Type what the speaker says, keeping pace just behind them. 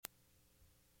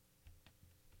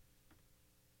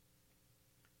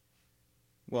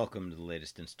Welcome to the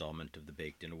latest installment of the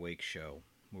Baked and Awake Show,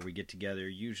 where we get together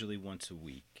usually once a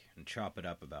week and chop it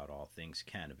up about all things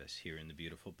cannabis here in the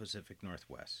beautiful Pacific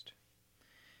Northwest.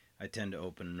 I tend to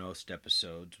open most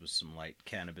episodes with some light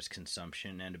cannabis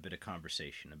consumption and a bit of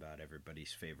conversation about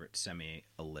everybody's favorite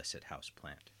semi-illicit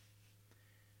houseplant.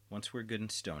 Once we're good and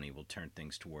stony, we'll turn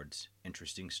things towards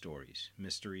interesting stories,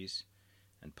 mysteries,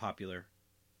 and popular,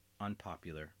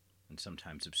 unpopular, and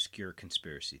sometimes obscure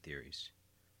conspiracy theories,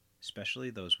 especially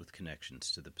those with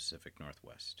connections to the Pacific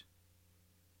Northwest.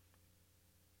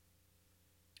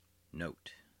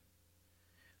 Note: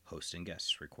 hosts and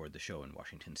guests record the show in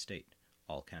Washington State.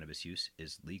 All cannabis use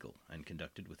is legal and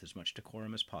conducted with as much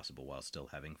decorum as possible while still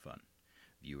having fun.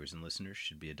 Viewers and listeners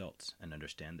should be adults and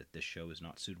understand that this show is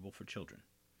not suitable for children.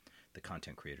 The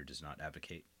content creator does not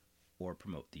advocate or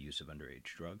promote the use of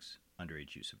underage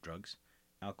use of drugs,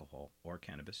 alcohol, or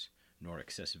cannabis, nor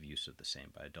excessive use of the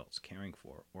same by adults caring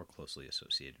for or closely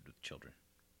associated with children.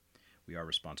 We are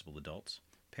responsible adults,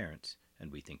 parents,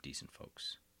 and we think decent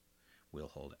folks. We'll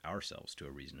hold ourselves to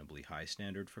a reasonably high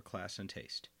standard for class and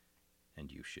taste,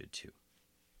 and you should too.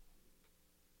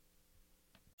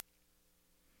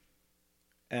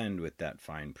 And with that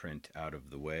fine print out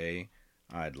of the way,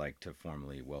 I'd like to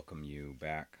formally welcome you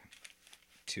back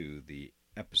to the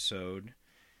episode.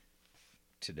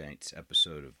 Tonight's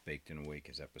episode of Baked and Awake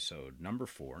is episode number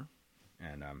 4,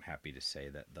 and I'm happy to say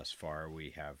that thus far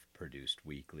we have produced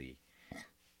weekly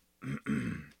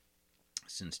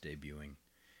since debuting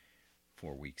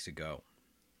 4 weeks ago.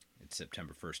 It's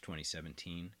September 1st,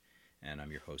 2017, and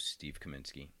I'm your host, Steve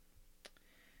Kaminsky.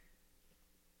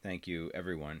 Thank you,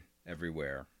 everyone,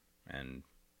 everywhere, and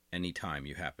any time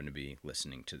you happen to be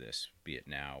listening to this, be it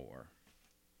now or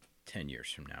 10 years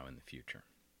from now in the future,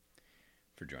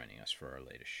 for joining us for our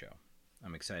latest show.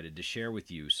 I'm excited to share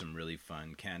with you some really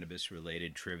fun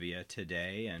cannabis-related trivia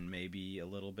today and maybe a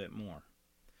little bit more.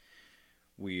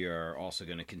 We are also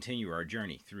going to continue our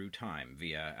journey through time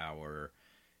via our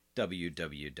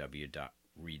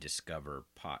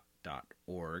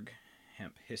www.rediscoverpot.org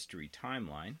hemp history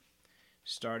timeline,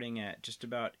 starting at just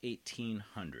about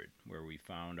 1800, where we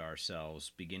found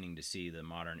ourselves beginning to see the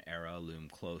modern era loom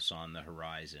close on the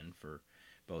horizon for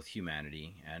both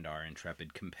humanity and our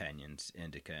intrepid companions,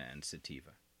 indica and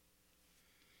sativa.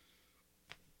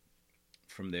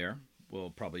 From there,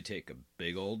 we'll probably take a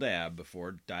big old dab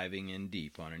before diving in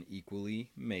deep on an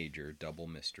equally major double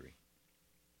mystery.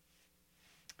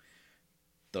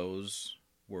 Those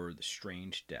were the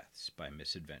strange deaths by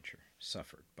misadventure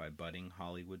suffered by budding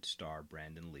Hollywood star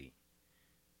Brandon Lee.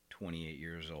 28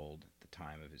 years old at the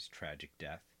time of his tragic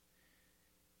death,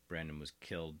 Brandon was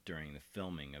killed during the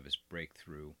filming of his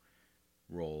breakthrough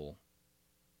role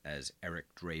as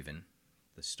Eric Draven,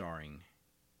 the starring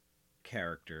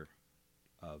character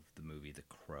of the movie The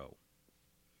Crow.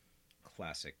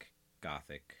 Classic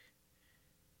gothic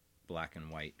black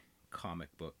and white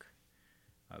comic book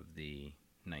of the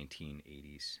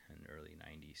 1980s and early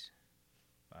 90s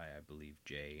by, I believe,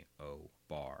 J.O.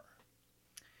 Barr.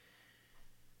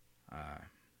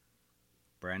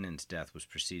 Brandon's death was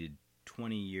preceded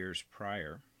 20 years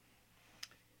prior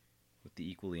with the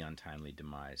equally untimely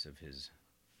demise of his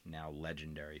now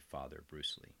legendary father,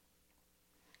 Bruce Lee.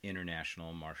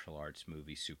 International martial arts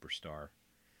movie superstar,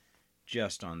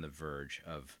 just on the verge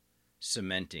of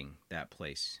cementing that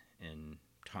place in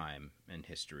time and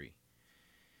history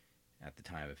at the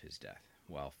time of his death,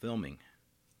 while filming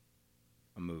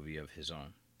a movie of his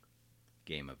own,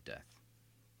 Game of Death,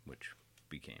 which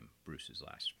became Bruce's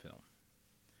last film,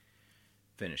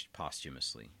 finished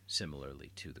posthumously,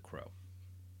 similarly to The Crow,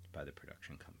 by the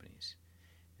production companies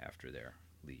after their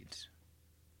leads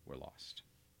were lost.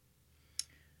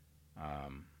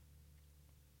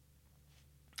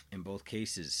 In both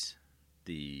cases,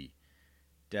 the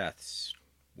deaths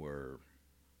were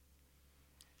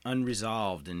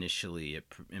unresolved initially,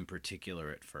 in particular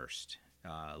at first,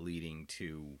 leading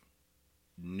to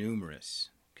numerous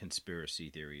conspiracy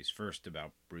theories, first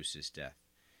about Bruce's death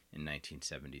in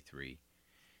 1973,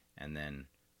 and then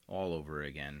all over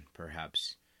again,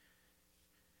 perhaps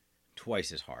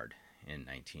twice as hard in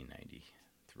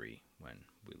 1993 when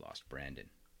we lost Brandon.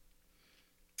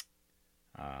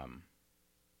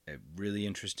 A really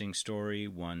interesting story,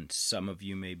 one some of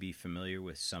you may be familiar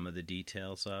with some of the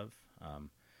details of.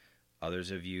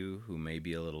 Others of you who may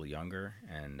be a little younger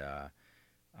and,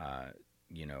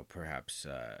 perhaps,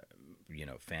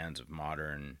 fans of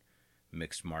modern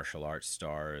mixed martial arts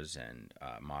stars and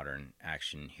modern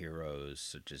action heroes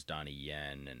such as Donnie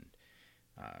Yen and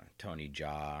Tony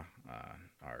Jaa,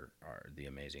 the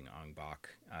amazing Ong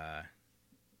Bak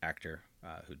actor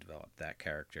who developed that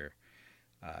character,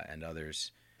 and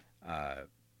others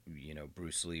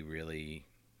Bruce Lee really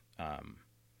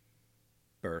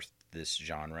birthed this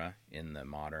genre in the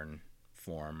modern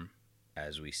form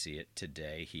as we see it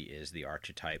today. He is the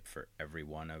archetype for every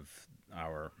one of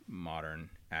our modern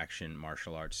action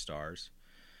martial arts stars,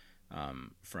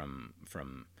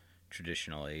 from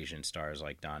traditional Asian stars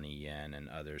like Donnie Yen and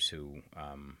others who,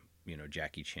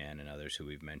 Jackie Chan and others who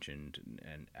we've mentioned,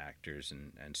 and actors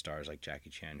and stars like Jackie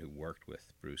Chan who worked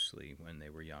with Bruce Lee when they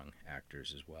were young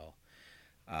actors as well,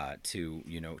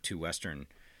 to Western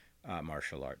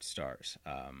martial arts stars.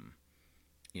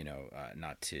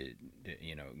 Not to,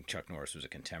 Chuck Norris was a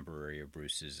contemporary of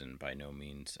Bruce's and by no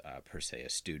means per se a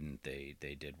student. They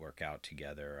did work out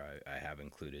together. I have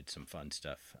included some fun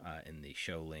stuff in the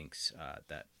show links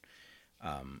that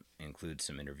include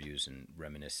some interviews and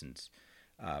reminiscence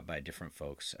by different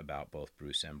folks about both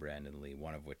Bruce and Brandon Lee,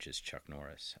 one of which is Chuck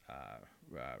Norris,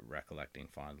 recollecting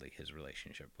fondly his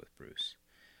relationship with Bruce.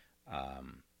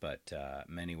 But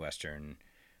many Western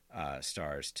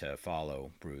stars to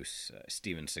follow Bruce,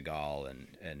 Steven Seagal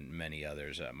and many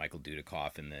others, Michael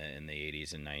Dudikoff in the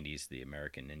 80s and 90s, the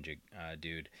American Ninja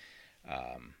dude,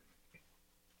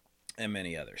 and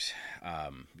many others.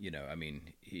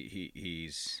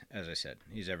 He's, as I said,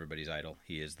 he's everybody's idol.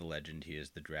 He is the legend. He is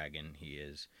the dragon. He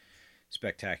is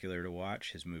spectacular to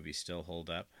watch. His movies still hold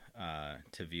up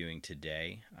to viewing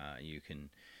today. You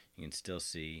can still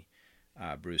see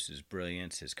Bruce's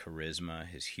brilliance, his charisma,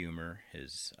 his humor,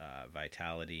 his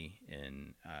vitality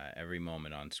in every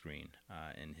moment on screen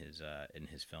in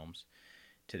his films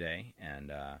today,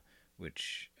 and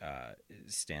which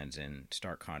stands in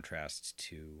stark contrast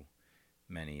to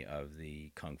many of the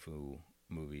kung fu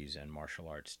movies and martial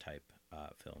arts type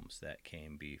films that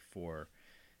came before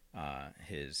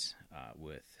his,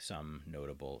 with some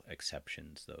notable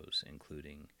exceptions, those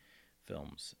including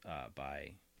films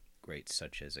by greats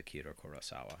such as Akira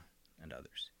Kurosawa and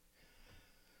others.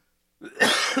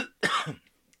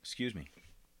 Excuse me.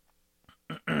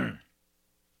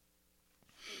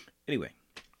 Anyway,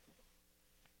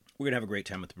 we're going to have a great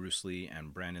time with Bruce Lee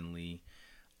and Brandon Lee,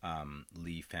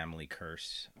 Lee family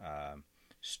curse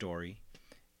story.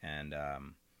 And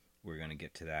we're going to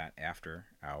get to that after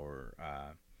our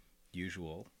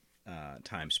usual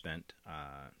time spent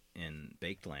in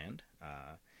Baked Land,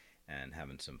 and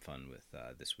having some fun with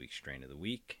this week's Strain of the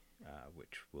Week,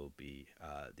 which will be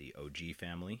the OG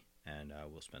family, and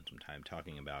we'll spend some time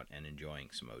talking about and enjoying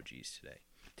some OGs today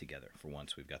together. For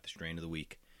once, we've got the Strain of the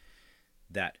Week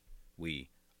that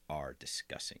we are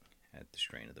discussing at the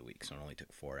Strain of the Week. So it only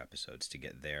took 4 episodes to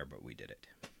get there, but we did it.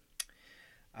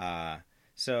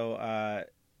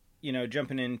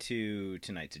 Jumping into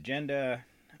tonight's agenda,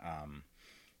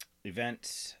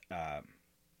 events.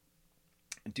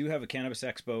 I do have a Cannabis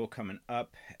Expo coming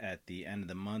up at the end of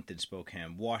the month in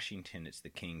Spokane, Washington. It's the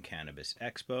King Cannabis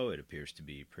Expo. It appears to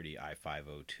be pretty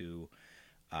I-502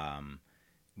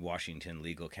 Washington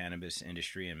legal cannabis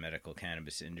industry and medical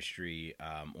cannabis industry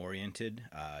oriented.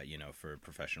 For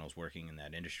professionals working in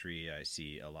that industry, I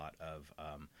see a lot of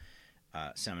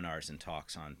seminars and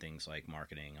talks on things like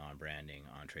marketing, on branding,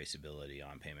 on traceability,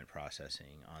 on payment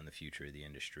processing, on the future of the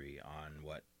industry, on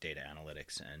what data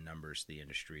analytics and numbers the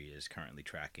industry is currently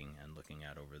tracking and looking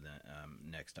at over the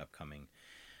next upcoming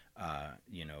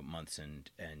months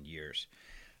and years.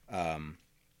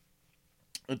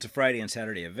 It's a Friday and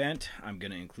Saturday event. I'm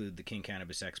going to include the King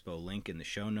Cannabis Expo link in the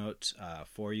show notes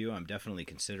for you. I'm definitely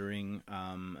considering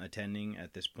attending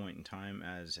at this point in time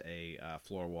as a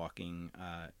floor walking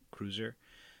cruiser.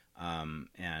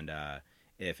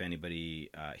 If anybody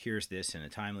hears this in a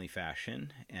timely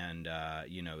fashion and,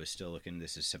 is still looking,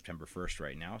 this is September 1st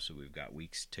right now, so we've got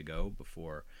weeks to go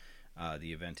before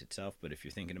the event itself. But if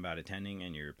you're thinking about attending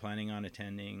and you're planning on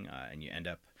attending and you end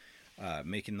up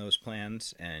making those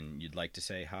plans and you'd like to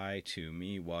say hi to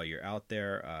me while you're out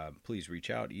there, please reach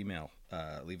out, email,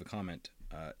 leave a comment.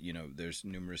 There's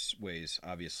numerous ways,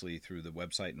 obviously, through the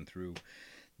website and through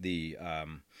the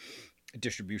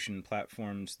distribution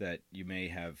platforms that you may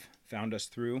have found us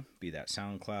through, be that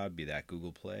SoundCloud, be that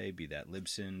Google Play, be that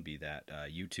Libsyn, be that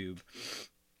YouTube.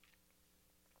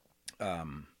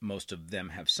 Most of them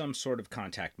have some sort of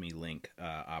contact me link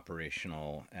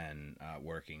operational and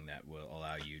working that will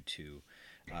allow you to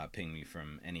ping me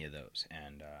from any of those.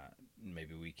 And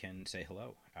maybe we can say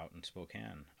hello out in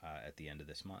Spokane at the end of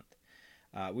this month.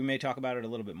 We may talk about it a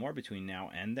little bit more between now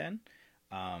and then,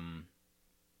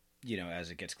 as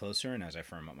it gets closer and as I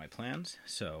firm up my plans.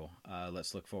 So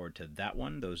let's look forward to that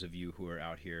one. Those of you who are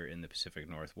out here in the Pacific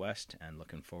Northwest and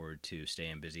looking forward to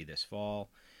staying busy this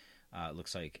fall. It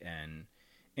looks like an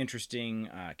interesting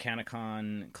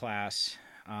CannaCon class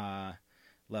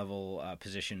level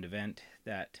positioned event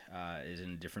that is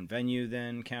in a different venue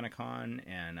than CannaCon.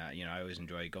 And, I always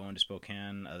enjoy going to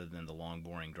Spokane other than the long,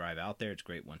 boring drive out there. It's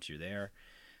great once you're there.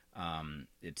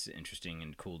 It's interesting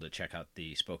and cool to check out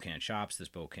the Spokane shops, the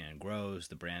Spokane grows,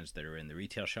 the brands that are in the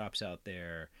retail shops out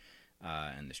there,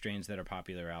 and the strains that are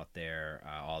popular out there.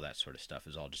 All that sort of stuff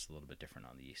is all just a little bit different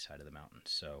on the east side of the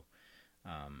mountains. So,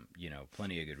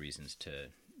 plenty of good reasons to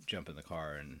jump in the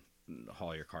car and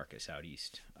haul your carcass out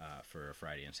east for a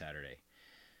Friday and Saturday.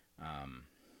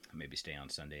 Maybe stay on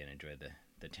Sunday and enjoy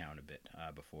the town a bit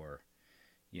before,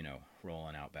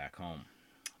 rolling out back home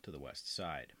to the west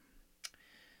side.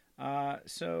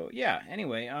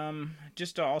 Anyway,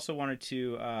 just also wanted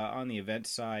to, on the event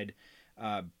side,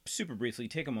 super briefly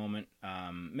take a moment,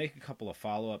 make a couple of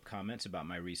follow-up comments about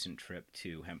my recent trip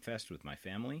to HempFest with my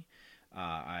family.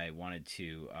 I wanted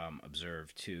to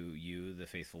observe to you, the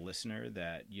faithful listener,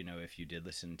 that, if you did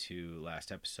listen to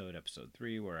last episode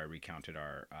 3, where I recounted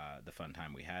the fun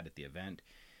time we had at the event,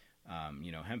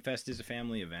 HempFest is a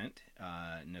family event.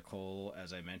 Nicole,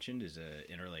 as I mentioned, is a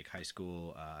Interlake High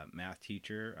School math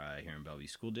teacher here in Bellevue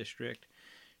School District.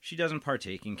 She doesn't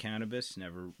partake in cannabis,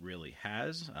 never really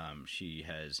has. She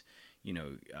has,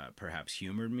 perhaps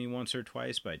humored me once or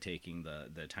twice by taking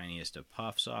the tiniest of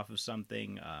puffs off of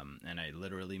something. And I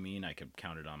literally mean I could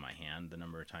count it on my hand the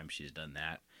number of times she's done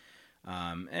that.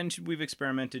 And we've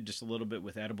experimented just a little bit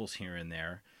with edibles here and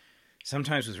there,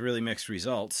 sometimes with really mixed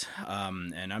results.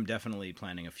 And I'm definitely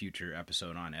planning a future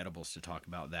episode on edibles to talk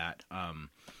about that,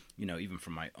 even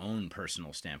from my own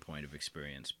personal standpoint of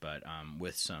experience, but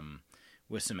with some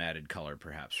added color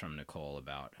perhaps from Nicole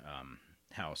about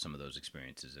how some of those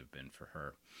experiences have been for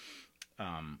her.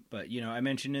 But I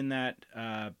mentioned in that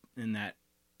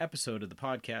episode of the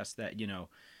podcast that,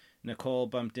 Nicole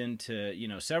bumped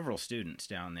into, several students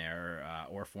down there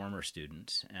or former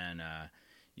students. And,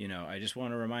 I just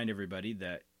want to remind everybody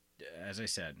that, as I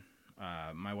said,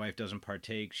 my wife doesn't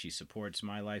partake. She supports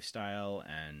my lifestyle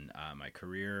and my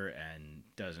career and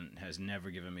has never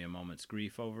given me a moment's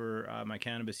grief over my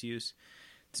cannabis use.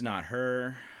 It's not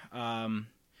her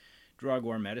drug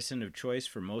or medicine of choice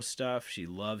for most stuff. She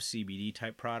loves CBD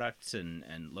type products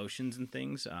and lotions and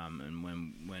things. And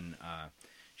when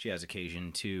she has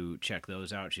occasion to check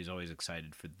those out, she's always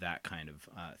excited for that kind of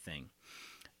thing.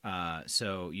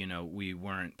 So, we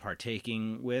weren't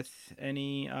partaking with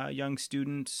any young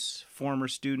students, former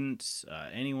students,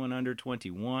 anyone under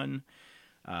 21.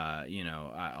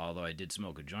 Although I did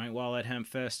smoke a joint while at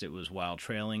HempFest, it was while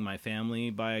trailing my family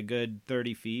by a good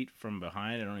 30 feet from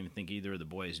behind. I don't even think either of the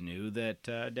boys knew that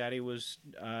Daddy was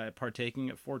partaking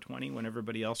at 420 when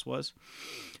everybody else was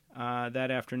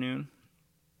that afternoon,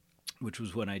 which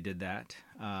was when I did that.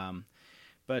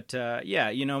 But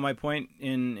my point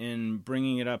in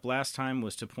bringing it up last time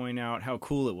was to point out how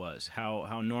cool it was,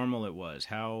 how normal it was,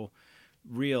 how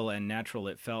real and natural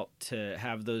it felt to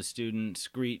have those students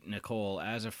greet Nicole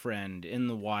as a friend in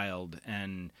the wild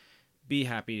and be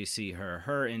happy to see her.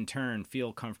 Her, in turn,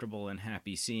 feel comfortable and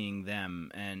happy seeing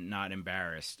them and not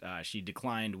embarrassed. She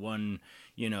declined one,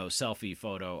 selfie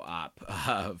photo op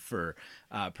for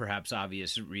perhaps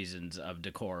obvious reasons of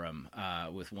decorum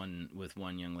with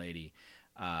one young lady.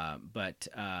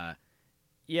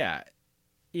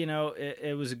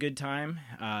 It was a good time.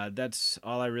 That's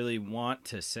all I really want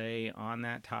to say on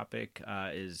that topic,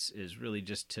 is really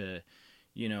just to,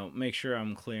 make sure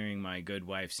I'm clearing my good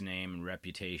wife's name and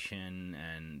reputation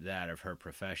and that of her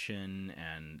profession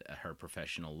and her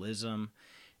professionalism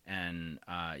and,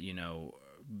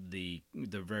 the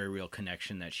very real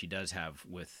connection that she does have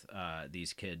with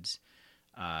these kids.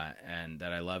 And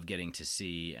that I love getting to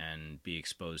see and be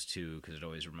exposed to, because it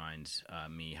always reminds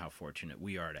me how fortunate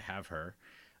we are to have her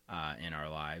in our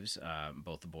lives,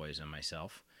 both the boys and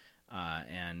myself. I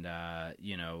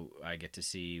get to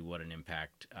see what an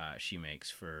impact she makes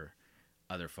for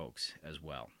other folks as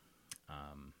well.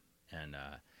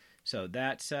 So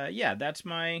that's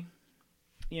my,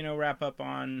 wrap up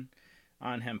on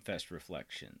HempFest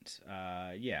reflections.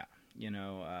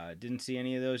 Didn't see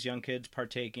any of those young kids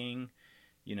partaking.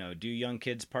 Do young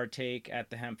kids partake at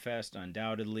the HempFest?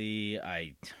 Undoubtedly.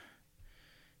 I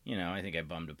think I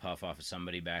bummed a puff off of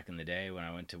somebody back in the day when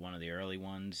I went to one of the early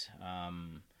ones.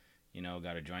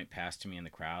 Got a joint passed to me in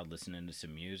the crowd listening to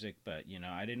some music, but,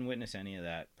 I didn't witness any of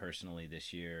that personally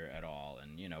this year at all.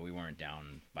 And, we weren't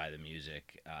down by the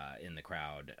music in the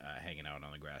crowd, hanging out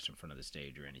on the grass in front of the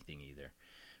stage or anything either,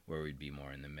 where we'd be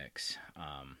more in the mix.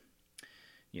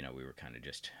 We were kind of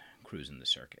just cruising the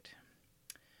circuit.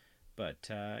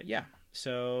 But,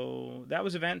 so that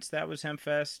was events, that was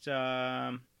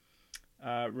HempFest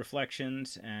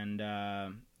reflections, and,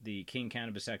 the King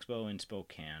Cannabis Expo in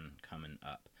Spokane coming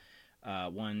up.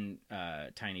 One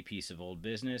tiny piece of old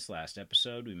business. Last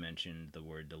episode, we mentioned the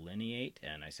word delineate,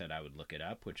 and I said I would look it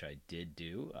up, which I did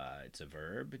do. It's a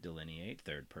verb, delineate,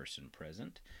 third person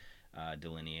present.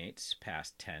 Delineates,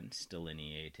 past tense,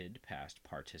 delineated, past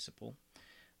participle.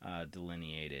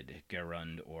 Delineated,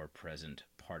 gerund or present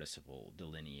participle,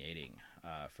 delineating.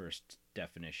 First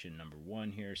definition number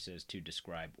 1 here says to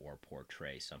describe or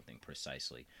portray something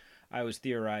precisely. I was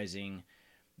theorizing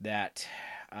that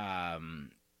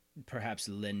perhaps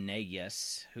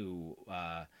Linnaeus, who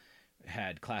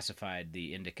had classified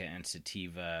the indica and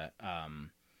sativa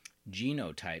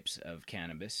genotypes of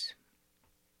cannabis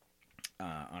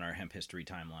on our hemp history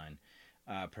timeline,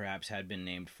 perhaps had been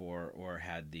named for or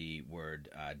had the word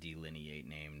delineate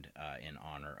named in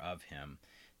honor of him.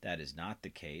 That is not the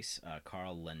case.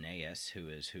 Carl Linnaeus,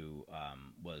 who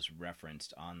was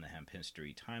referenced on the hemp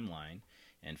history timeline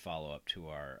and follow up to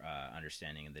our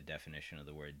understanding of the definition of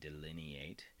the word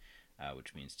delineate,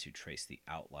 which means to trace the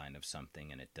outline of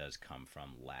something, and it does come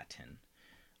from Latin.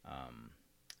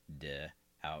 De,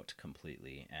 out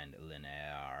completely, and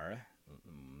lineare,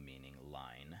 meaning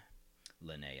line.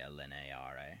 Linea,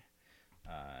 lineare,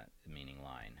 meaning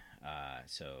line.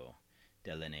 So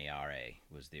delineare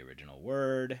was the original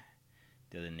word.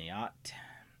 Delineat,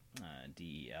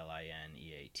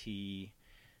 D-E-L-I-N-E-A-T,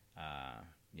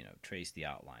 trace the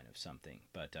outline of something.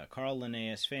 But Carl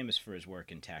Linnaeus, famous for his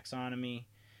work in taxonomy.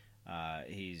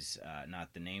 He's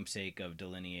not the namesake of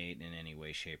delineate in any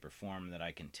way, shape, or form that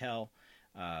I can tell.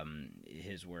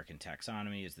 His work in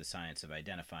taxonomy is the science of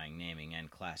identifying, naming,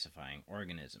 and classifying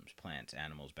organisms, plants,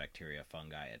 animals, bacteria,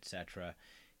 fungi, etc.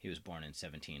 He was born in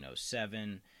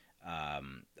 1707.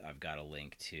 I've got a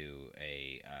link to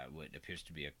what appears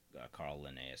to be a Carl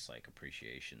Linnaeus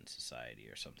Appreciation Society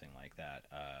or something like that.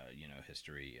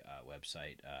 History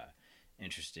website.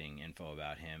 Interesting info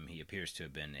about him. He appears to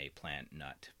have been a plant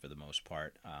nut for the most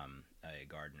part, a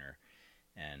gardener,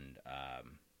 and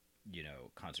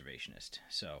conservationist.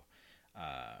 So,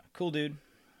 cool dude.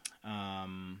 I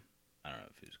don't know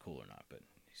if he was cool or not, but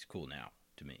he's cool now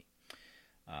to me.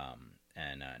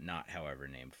 And not, however,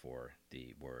 named for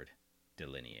the word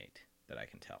delineate that I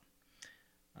can tell.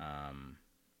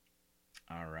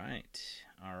 All right.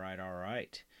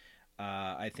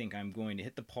 I think I'm going to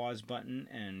hit the pause button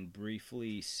and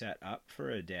briefly set up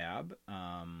for a dab.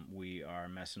 We are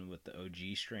messing with the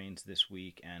OG strains this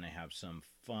week, and I have some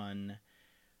fun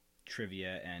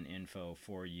trivia and info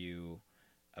for you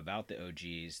about the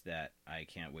OGs that I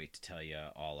can't wait to tell you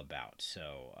all about.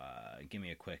 So give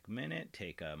me a quick minute,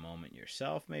 take a moment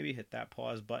yourself, maybe hit that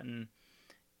pause button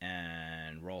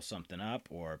and roll something up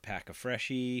or pack a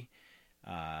freshie.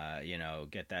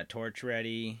 Get that torch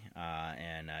ready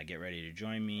and get ready to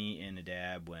join me in a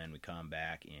dab when we come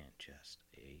back in just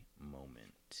a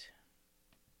moment.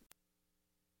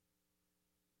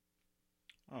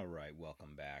 All right,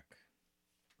 welcome back.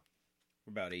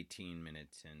 We're about 18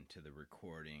 minutes into the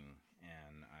recording,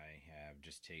 and I have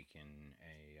just taken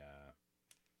a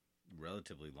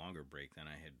relatively longer break than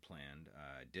I had planned.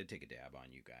 I did take a dab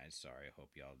on you guys. Sorry, I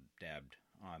hope y'all dabbed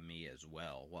on me as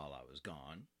well while I was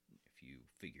gone, if you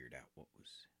figured out what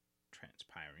was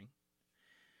transpiring.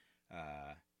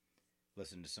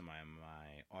 Listened to some of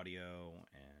my audio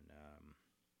and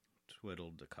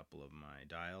twiddled a couple of my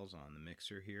dials on the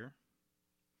mixer here,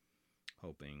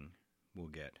 hoping we'll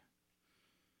get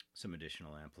some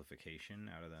additional amplification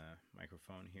out of the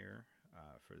microphone here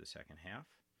for the second half.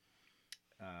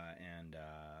 And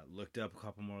looked up a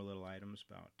couple more little items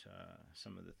about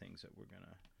some of the things that we're going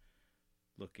to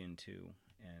look into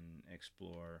and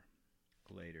explore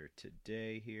later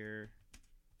today here.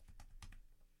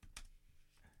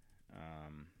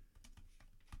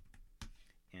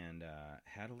 And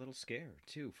had a little scare,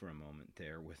 too, for a moment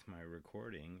there with my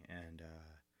recording, and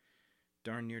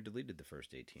darn near deleted the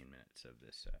first 18 minutes of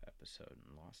this episode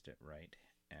and lost it right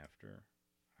after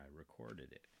I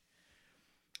recorded it,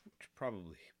 which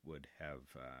probably would have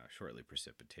shortly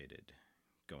precipitated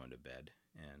going to bed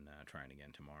and trying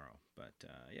again tomorrow. But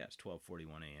it's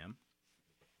 12:41 a.m.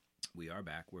 We are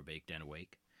back. We're baked and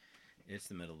awake. It's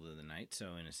the middle of the night,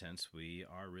 so in a sense, we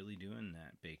are really doing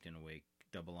that baked and awake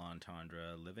double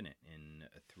entendre, living it in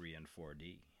 3 and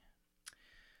 4D.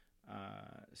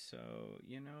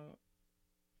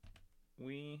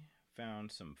 We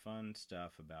found some fun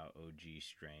stuff about OG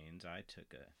strains. I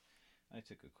took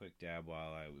a quick dab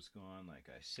while I was gone, like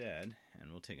I said,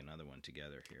 and we'll take another one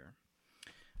together here.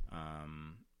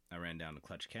 I ran down to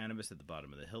Clutch Cannabis at the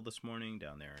bottom of the hill this morning,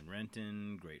 down there in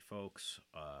Renton. Great folks.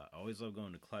 Always love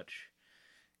going to Clutch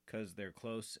because they're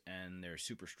close and they're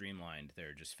super streamlined.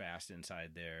 They're just fast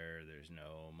inside there. There's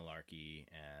no malarkey,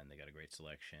 and they got a great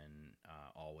selection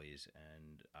always,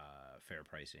 and fair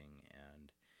pricing,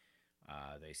 and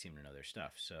they seem to know their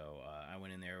stuff. So I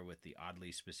went in there with the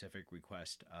oddly specific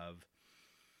request of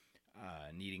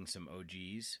needing some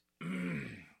OGs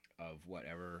of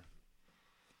whatever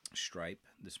stripe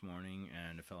this morning,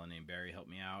 and a fellow named Barry helped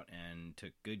me out and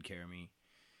took good care of me.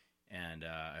 And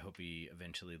I hope he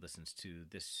eventually listens to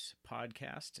this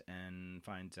podcast and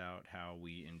finds out how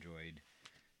we enjoyed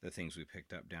the things we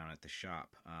picked up down at the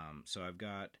shop. So I've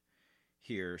got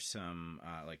here some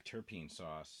like terpene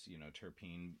sauce,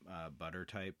 terpene butter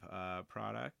type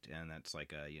product, and that's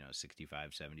like a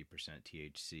 65-70%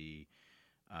 THC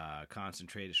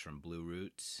concentrate. Is from Blue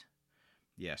Roots.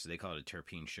 Yeah, so they call it a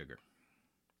terpene sugar,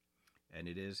 and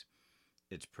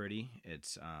it's pretty.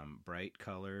 It's bright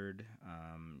colored,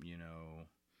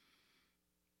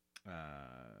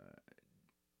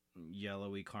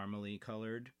 yellowy, caramely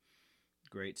colored.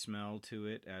 Great smell to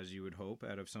it, as you would hope,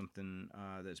 out of something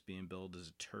that's being billed as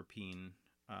a terpene,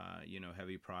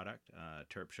 heavy product.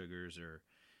 Terp sugars are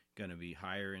going to be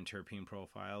higher in terpene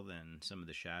profile than some of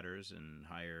the shatters, and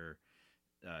higher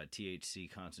THC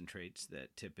concentrates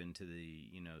that tip into the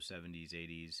 70s,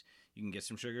 80s. You can get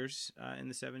some sugars in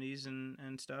the 70s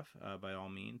and stuff by all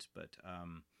means, but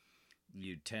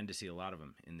you tend to see a lot of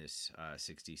them in this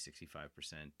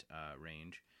 60-65%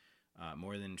 range.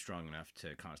 More than strong enough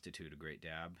to constitute a great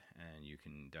dab, and you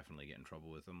can definitely get in trouble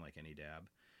with them like any dab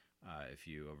if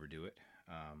you overdo it.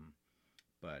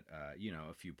 But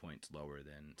a few points lower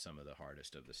than some of the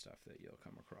hardest of the stuff that you'll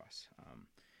come across.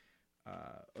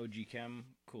 OG Chem,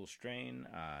 cool strain.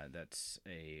 That's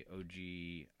a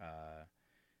OG,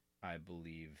 I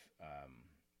believe,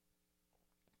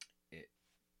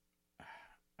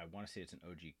 I want to say it's an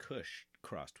OG Kush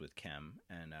crossed with Chem,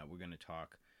 and we're going to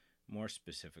talk more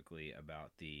specifically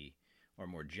about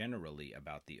more generally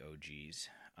about the OGs,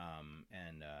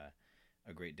 and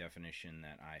a great definition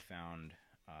that I found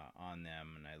on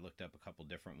them, and I looked up a couple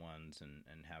different ones,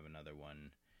 and have another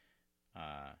one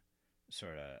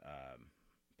sort of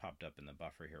popped up in the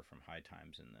buffer here from High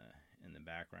Times in the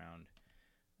background.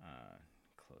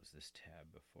 Close this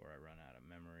tab before I run out of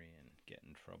memory and get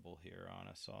in trouble here on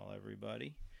us all,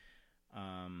 everybody.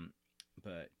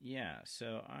 But yeah,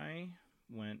 so I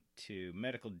went to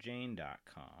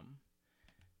medicaljane.com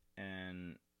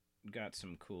and got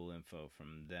some cool info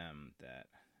from them that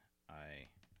I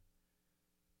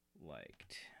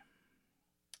liked.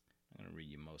 I'm going to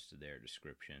read you most of their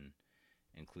description,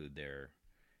 include their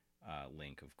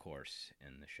link, of course,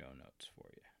 in the show notes for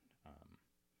you.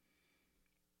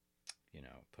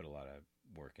 Put a lot of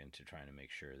work into trying to make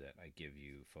sure that I give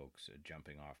you folks a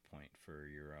jumping off point for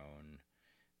your own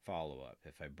follow-up.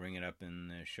 If I bring it up in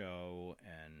the show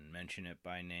and mention it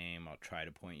by name, I'll try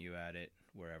to point you at it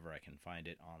wherever I can find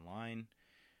it online,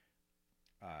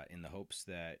 in the hopes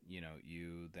that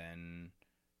you then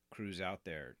cruise out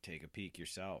there, take a peek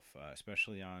yourself,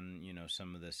 especially on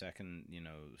some of the second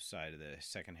side of the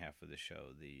second half of the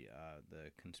show, the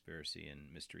conspiracy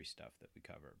and mystery stuff that we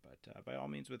cover. But by all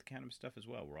means, with the cannabis stuff as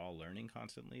well, we're all learning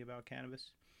constantly about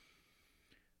cannabis.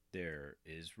 There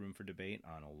is room for debate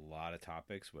on a lot of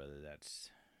topics, whether that's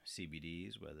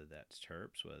CBDs, whether that's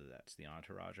terps, whether that's the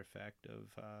entourage effect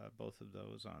of both of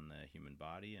those on the human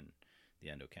body and the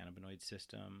endocannabinoid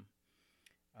system,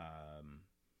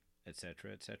 et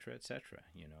cetera, et cetera, et cetera.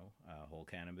 Whole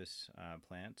cannabis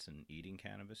plants and eating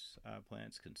cannabis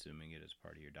plants, consuming it as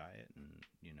part of your diet, and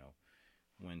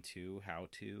when to, how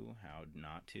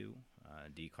not to,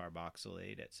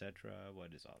 decarboxylate, etc.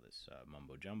 What is all this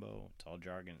mumbo jumbo? It's all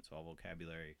jargon. It's all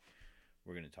vocabulary.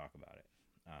 We're going to talk about it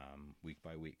week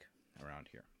by week around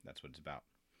here. That's what it's about.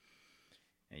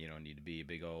 And you don't need to be a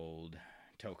big old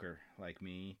toker like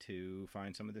me to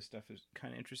find some of this stuff is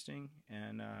kind of interesting.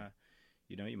 And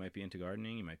you might be into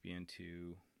gardening. You might be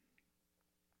into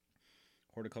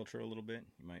horticulture a little bit.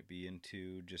 You might be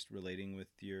into just relating with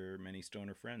your many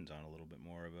stoner friends on a little bit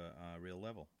more of a real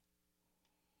level.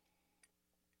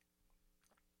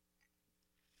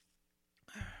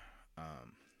 I'll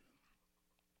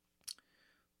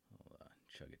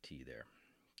chug a tea there.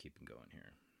 Keeping going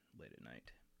here late at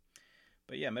night.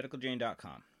 But yeah,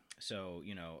 medicaljane.com. So,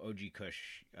 OG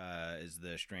Kush is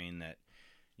the strain that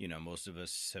most of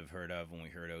us have heard of when we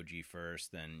heard OG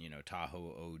first. Then, Tahoe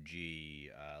OG,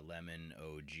 Lemon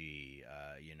OG,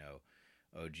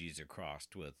 OGs are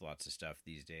crossed with lots of stuff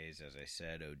these days. As I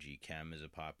said, OG Chem is a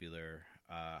popular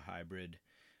hybrid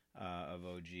of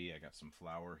OG. I got some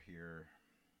flower here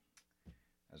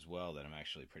as well that I'm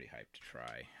actually pretty hyped to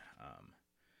try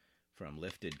from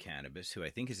Lifted Cannabis, who I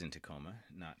think is in Tacoma,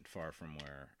 not far from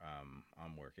where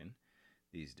I'm working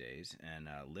these days. And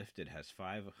Lifted has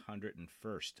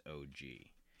 501st OG.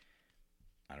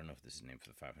 I don't know if this is named for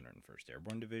the 501st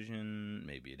Airborne Division.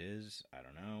 Maybe it is. I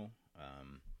don't know. I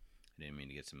didn't mean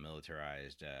to get some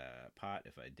militarized pot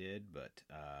if I did, but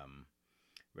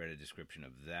read a description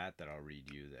of that I'll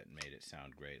read you that made it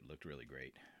sound great. Looked really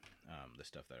great. The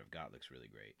stuff that I've got looks really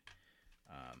great.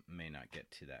 May not get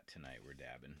to that tonight. We're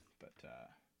dabbing, but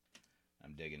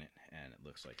I'm digging it, and it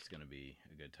looks like it's going to be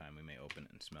a good time. We may open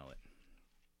it and smell it.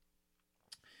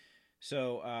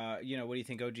 So, what do you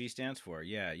think OG stands for?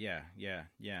 Yeah,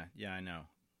 I know.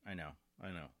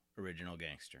 Original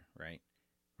gangster, right?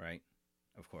 Right?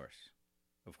 Of course.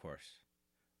 Of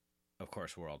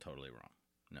course, we're all totally wrong.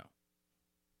 No.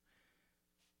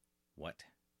 What?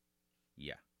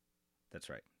 Yeah, that's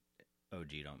right.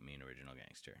 OG don't mean original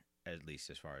gangster, at least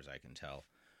as far as I can tell.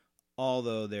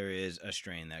 Although there is a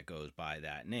strain that goes by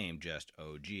that name, just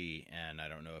OG, and I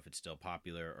don't know if it's still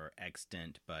popular or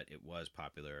extant, but it was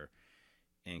popular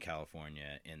in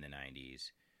California in the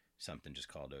 90s. Something just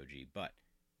called OG. But,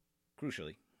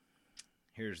 crucially,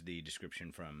 here's the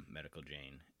description from Medical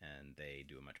Jane, and they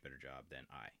do a much better job than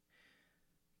I.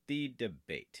 The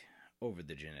debate over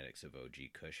the genetics of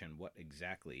OG Kush and what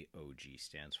exactly OG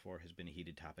stands for has been a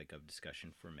heated topic of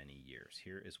discussion for many years.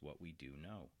 Here is what we do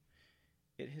know.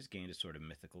 It has gained a sort of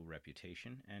mythical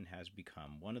reputation and has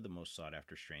become one of the most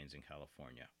sought-after strains in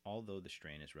California. Although the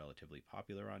strain is relatively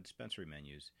popular on dispensary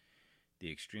menus,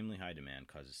 the extremely high demand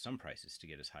causes some prices to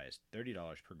get as high as $30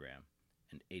 per gram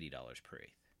and $80 per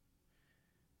eighth.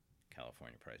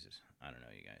 California prices. I don't know,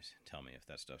 you guys. Tell me if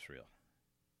that stuff's real.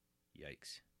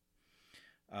 Yikes.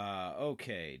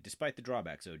 Okay, despite the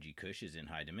drawbacks, OG Kush is in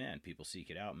high demand. People seek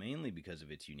it out mainly because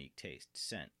of its unique taste,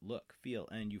 scent, look, feel,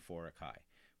 and euphoric high,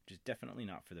 which is definitely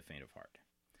not for the faint of heart.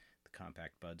 The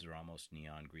compact buds are almost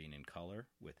neon green in color,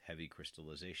 with heavy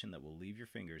crystallization that will leave your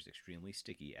fingers extremely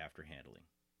sticky after handling.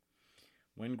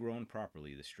 When grown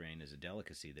properly, the strain is a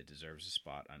delicacy that deserves a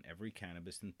spot on every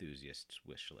cannabis enthusiast's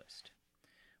wish list.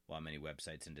 While many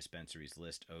websites and dispensaries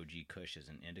list OG Kush as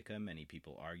an indica, many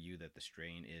people argue that the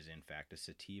strain is in fact a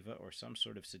sativa or some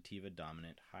sort of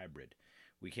sativa-dominant hybrid.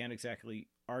 We can't exactly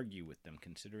argue with them,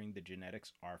 considering the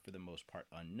genetics are for the most part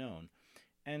unknown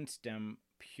and stem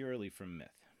purely from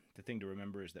myth. The thing to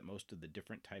remember is that most of the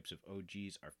different types of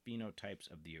OGs are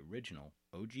phenotypes of the original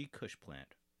OG Kush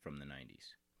plant from the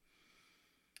 90s.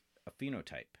 A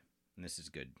phenotype, and this is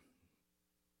good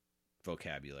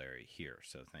vocabulary here,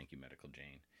 so thank you, Medical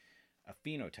Jane. A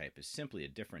phenotype is simply a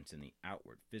difference in the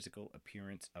outward physical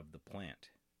appearance of the plant.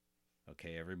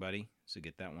 Okay, everybody? So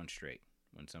get that one straight.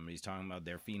 When somebody's talking about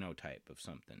their phenotype of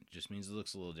something, it just means it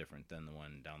looks a little different than the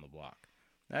one down the block.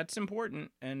 That's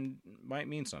important and might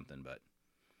mean something, but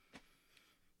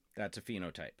that's a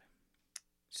phenotype.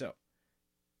 So,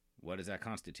 what does that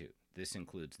constitute? This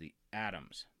includes the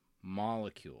atoms,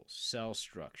 molecules, cell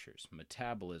structures,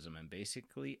 metabolism, and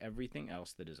basically everything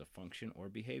else that is a function or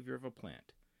behavior of a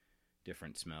plant.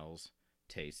 Different smells,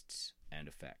 tastes, and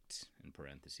effects, in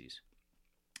parentheses.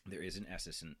 There is, in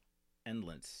essence, an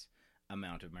endless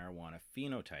amount of marijuana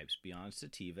phenotypes beyond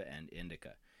sativa and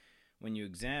indica. When you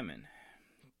examine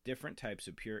different types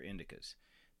of pure indicas,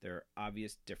 there are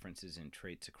obvious differences in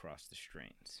traits across the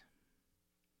strains.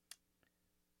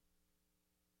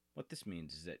 What this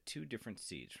means is that two different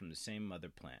seeds from the same mother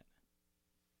plant,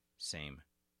 same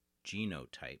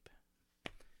genotype,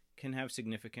 can have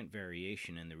significant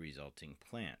variation in the resulting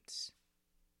plant's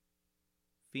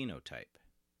phenotype.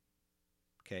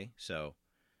 Okay, so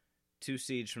two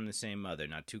seeds from the same mother,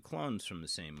 not two clones from the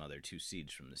same mother, two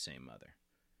seeds from the same mother.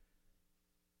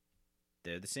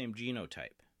 They're the same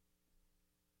genotype.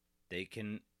 They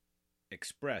can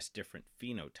express different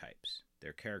phenotypes.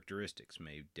 Their characteristics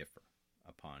may differ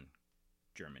upon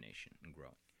germination and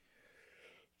growing.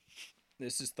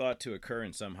 This is thought to occur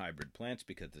in some hybrid plants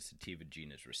because the sativa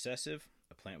gene is recessive.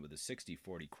 A plant with a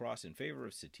 60-40 cross in favor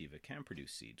of sativa can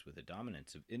produce seeds with a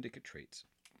dominance of indica traits,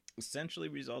 essentially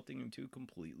resulting in two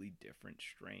completely different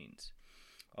strains.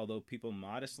 Although people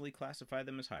modestly classify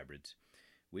them as hybrids,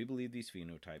 we believe these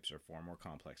phenotypes are far more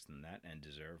complex than that and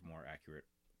deserve more accurate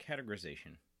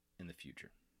categorization in the future.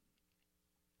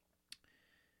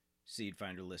 Seed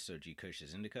Finder lists OG Kush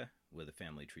as indica, with a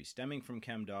family tree stemming from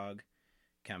Chemdog.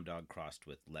 Chemdog crossed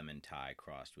with Lemon Thai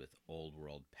crossed with Old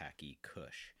World Packy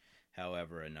Kush.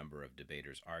 However, a number of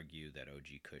debaters argue that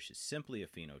OG Kush is simply a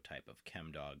phenotype of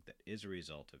Chemdog that is a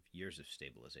result of years of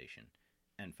stabilization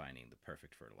and finding the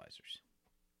perfect fertilizers.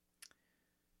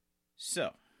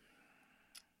 So,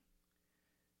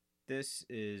 this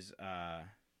is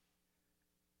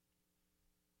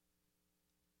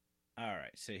All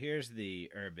right, so here's the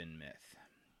urban myth.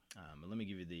 But let me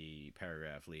give you the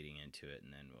paragraph leading into it,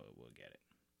 and then we'll get it.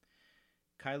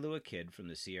 Kailua Kid from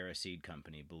the Sierra Seed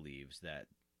Company believes that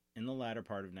in the latter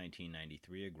part of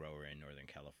 1993, a grower in Northern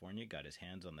California got his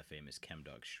hands on the famous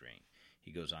Chemdog strain.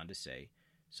 He goes on to say,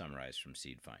 summarized from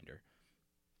Seed Finder,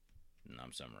 and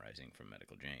I'm summarizing from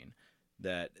Medical Jane,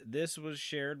 that this was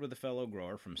shared with a fellow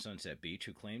grower from Sunset Beach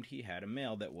who claimed he had a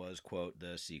male that was, quote,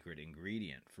 the secret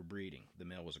ingredient for breeding. The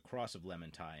male was a cross of lemon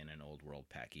tie and an old world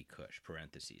Packy Kush,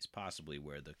 parentheses, possibly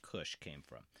where the Kush came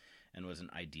from, and was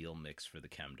an ideal mix for the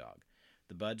Chemdog.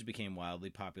 The buds became wildly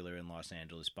popular in Los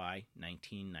Angeles by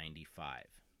 1995.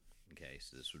 Okay,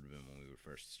 so this would have been when we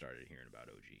first started hearing about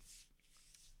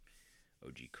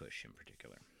OG Kush in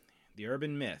particular. The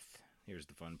urban myth, here's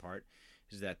the fun part,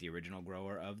 is that the original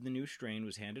grower of the new strain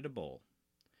was handed a bowl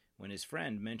when his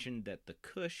friend mentioned that the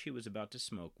Kush he was about to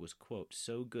smoke was, quote,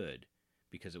 so good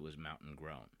because it was mountain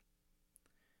grown.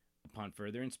 Upon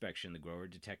further inspection, the grower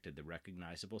detected the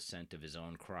recognizable scent of his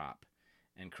own crop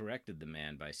and corrected the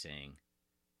man by saying,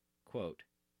 quote,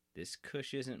 this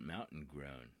Kush isn't mountain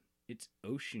grown. It's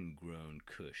ocean grown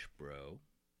Kush, bro.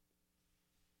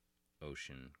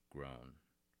 Ocean grown.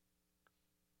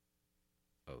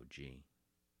 OG.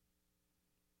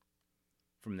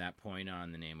 From that point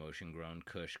on, the name Ocean Grown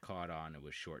Kush caught on and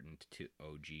was shortened to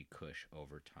OG Kush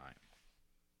over time.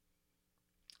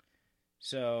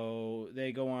 So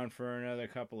they go on for another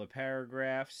couple of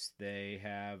paragraphs. They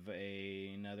have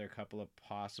another couple of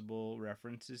possible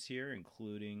references here,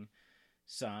 including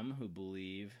some who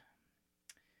believe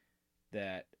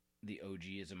that the OG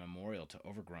is a memorial to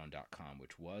Overgrown.com,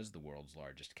 which was the world's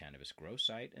largest cannabis grow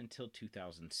site until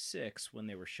 2006, when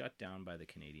they were shut down by the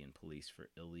Canadian police for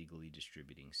illegally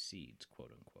distributing seeds, quote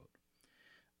unquote.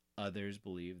 Others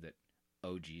believe that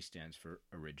OG stands for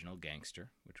Original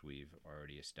Gangster, which we've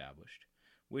already established,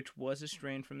 which was a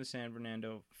strain from the San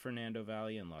Fernando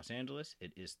Valley in Los Angeles.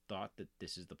 It is thought that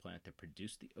this is the plant that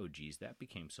produced the OGs that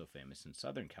became so famous in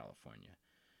Southern California,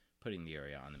 putting the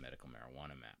area on the medical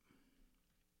marijuana map.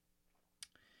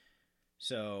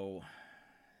 So,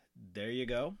 there you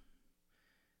go.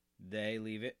 They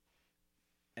leave it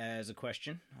as a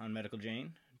question on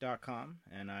MedicalJane.com,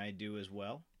 and I do as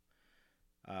well.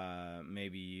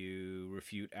 Maybe you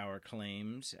refute our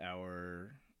claims,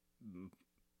 our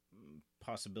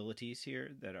possibilities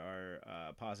here that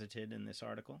are posited in this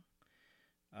article.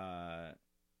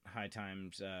 High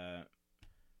Times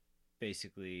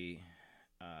basically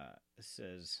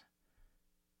says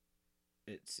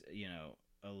it's,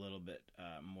 a little bit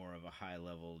more of a high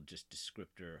level just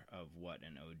descriptor of what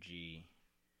an OG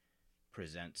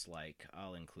presents like.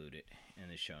 I'll include it in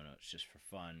the show notes just for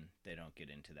fun. They don't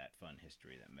get into that fun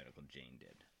history that Medical Jane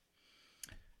did.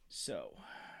 So,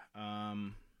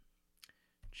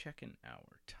 checking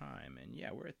our time, and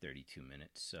yeah, we're at 32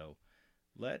 minutes, so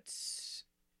let's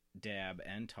dab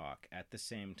and talk at the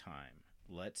same time.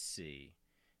 Let's see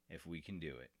if we can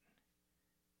do it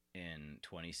in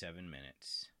 27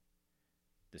 minutes.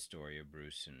 The story of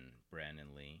Bruce and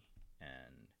Brandon Lee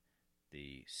and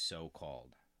the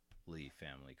so-called Lee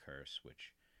family curse,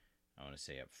 which I want to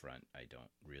say up front, I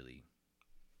don't really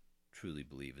truly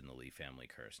believe in the Lee family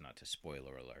curse, not to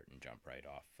spoiler alert and jump right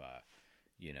off,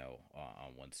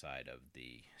 on one side of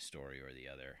the story or the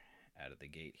other out of the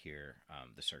gate here.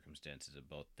 The circumstances of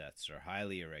both deaths are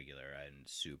highly irregular and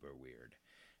super weird.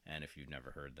 And if you've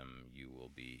never heard them, you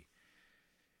will be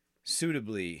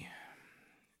suitably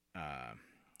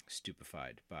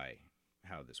stupefied by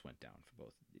how this went down for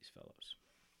both of these fellows.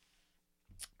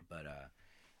 But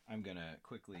I'm going to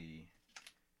quickly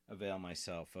avail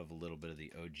myself of a little bit of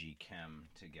the OG Chem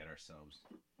to get ourselves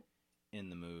in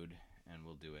the mood, and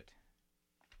we'll do it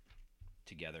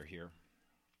together here.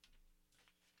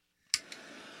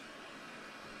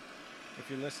 If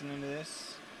you're listening to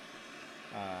this,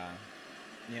 I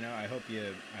hope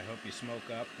you smoke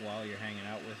up while you're hanging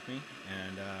out with me,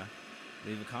 and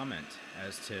leave a comment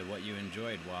as to what you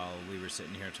enjoyed while we were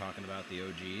sitting here talking about the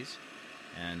OGs,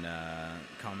 and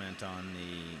comment on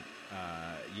the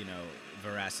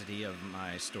veracity of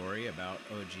my story about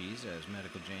OGs as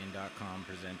MedicalJane.com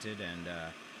presented, and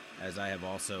as I have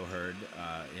also heard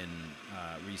in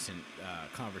recent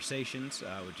conversations,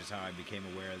 which is how I became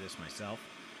aware of this myself,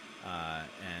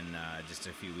 and just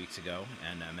a few weeks ago,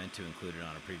 and I meant to include it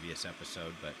on a previous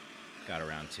episode, but got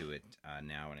around to it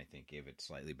now, and I think gave it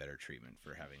slightly better treatment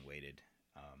for having waited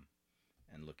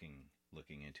and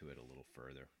looking into it a little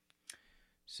further.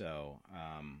 So,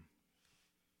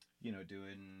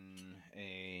 doing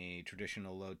a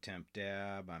traditional low temp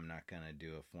dab. I'm not going to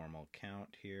do a formal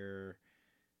count here.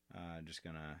 Just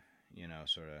going to,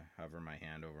 sort of hover my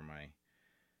hand over my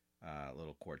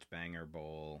little quartz banger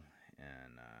bowl,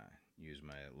 and use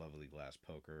my lovely glass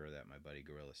poker that my buddy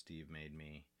Gorilla Steve made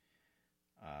me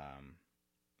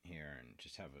here, and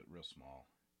just have a real small,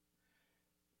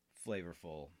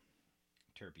 flavorful,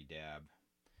 terpy dab.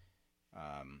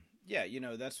 Yeah,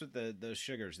 that's what those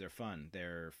sugars, they're fun.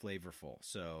 They're flavorful.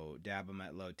 So dab them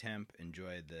at low temp,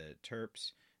 enjoy the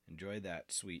terps, enjoy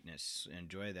that sweetness,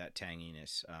 enjoy that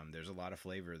tanginess. There's a lot of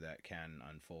flavor that can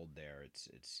unfold there.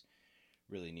 It's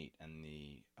really neat. And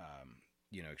the,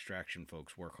 extraction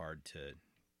folks work hard to,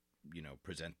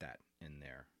 present that in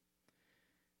their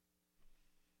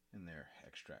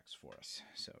extracts for us.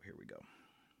 So here we go.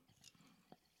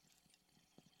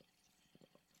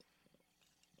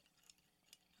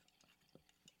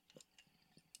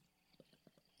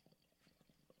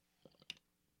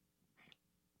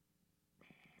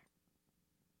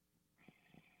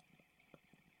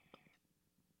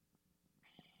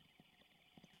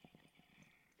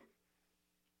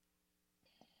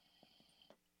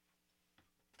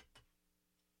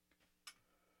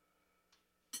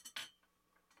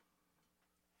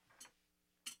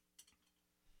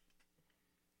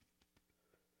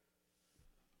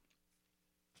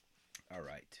 All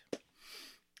right.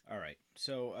 All right.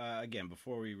 So again,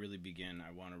 before we really begin,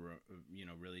 I want to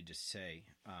really just say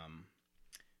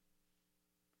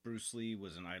Bruce Lee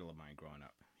was an idol of mine growing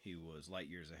up. He was light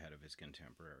years ahead of his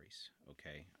contemporaries.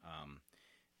 Okay.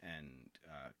 And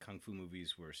kung fu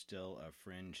movies were still a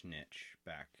fringe niche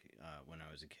back when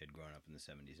I was a kid growing up in the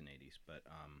 70s and 80s. But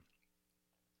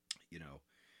you know,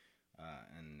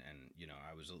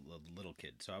 I was a little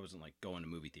kid, so I wasn't like going to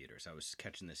movie theaters. I was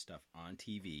catching this stuff on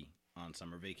TV on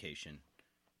summer vacation,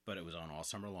 but it was on all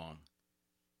summer long,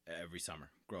 every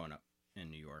summer growing up in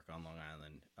New York on Long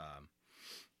Island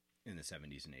in the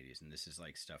 70s and 80s. And this is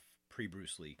like stuff pre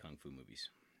Bruce Lee kung fu movies,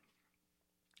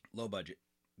 low budget,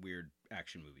 weird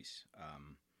action movies.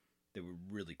 They were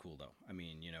really cool though. I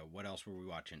mean, what else were we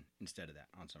watching instead of that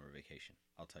on summer vacation?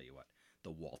 I'll tell you what,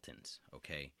 the Waltons,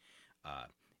 okay.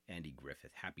 Andy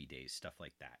Griffith, Happy Days, stuff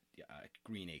like that.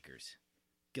 Green Acres,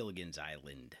 Gilligan's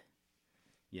Island,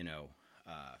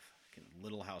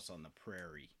 Little House on the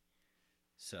Prairie.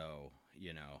 So,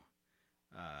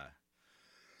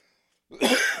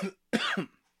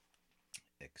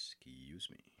 excuse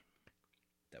me.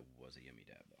 That was a yummy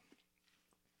dab,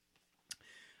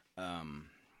 though.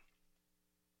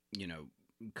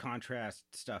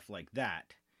 Contrast stuff like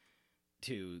that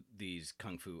to these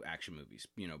kung fu action movies,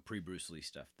 pre Bruce Lee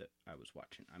stuff that I was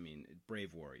watching. I mean,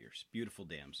 brave warriors, beautiful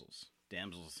damsels.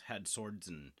 Damsels had swords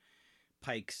and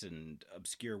pikes and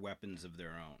obscure weapons of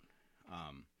their own.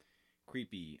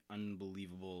 Creepy,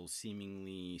 unbelievable,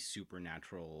 seemingly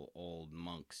supernatural old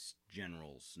monks,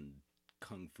 generals, and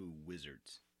kung fu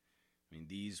wizards. I mean,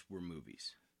 these were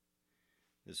movies.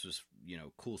 This was,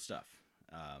 cool stuff.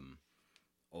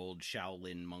 Old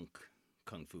Shaolin monk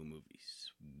kung fu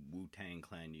movies, Wu-Tang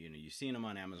Clan. You've seen them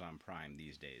on Amazon Prime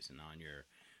these days, and on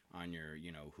your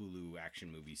Hulu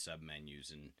action movie sub menus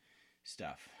and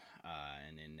stuff,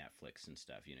 and in Netflix and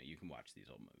stuff. You can watch these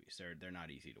old movies. They're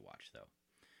not easy to watch though,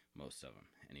 most of them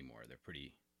anymore. They're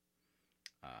pretty,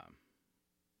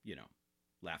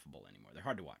 laughable anymore. They're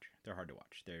hard to watch.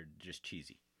 They're just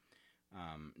cheesy.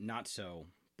 Not so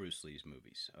Bruce Lee's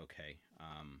movies. Okay,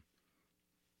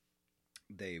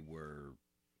 they were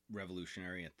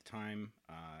revolutionary at the time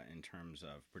in terms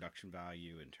of production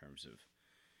value, in terms of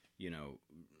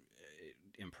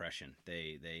impression.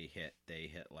 They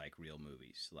hit like real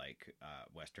movies, like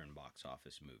Western box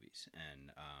office movies,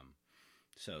 and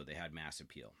so they had mass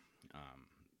appeal.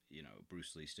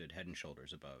 Bruce Lee stood head and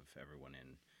shoulders above everyone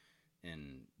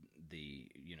in the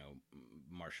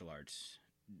martial arts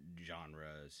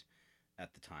genres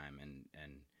at the time, and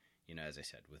as I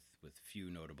said, with few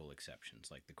notable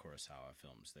exceptions, like the Kurosawa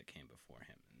films that came before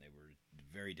him, and they were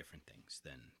very different things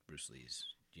than Bruce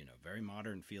Lee's. Very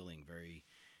modern feeling, very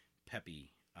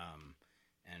peppy,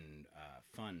 and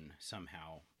fun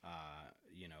somehow.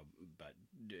 But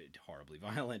horribly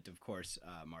violent, of course.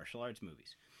 Martial arts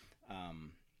movies,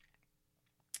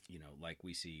 like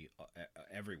we see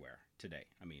everywhere today.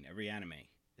 I mean, every anime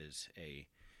is a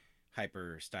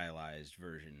hyper stylized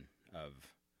version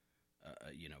of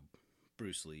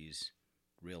Bruce Lee's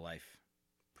real life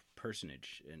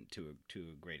personage, and to a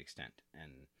great extent.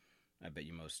 And I bet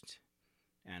you most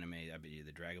anime, I bet you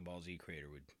the Dragon Ball Z creator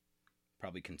would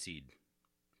probably concede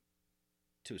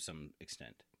to some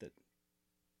extent that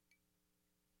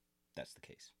that's the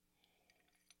case.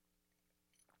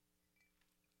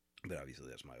 But obviously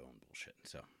that's my own bullshit.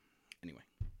 So anyway.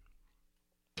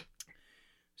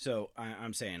 So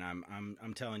I'm saying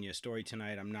I'm telling you a story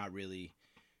tonight. I'm not really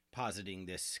positing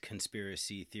this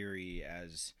conspiracy theory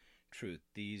as truth.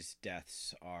 These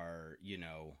deaths are,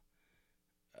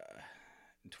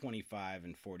 25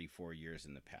 and 44 years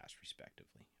in the past,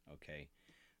 respectively. Okay.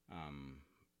 Um,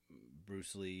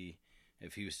 Bruce Lee,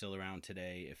 if he was still around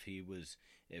today, if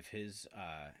his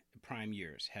prime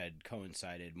years had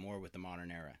coincided more with the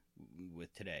modern era,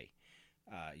 with today,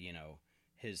 you know,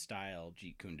 his style,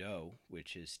 Jeet Kune Do,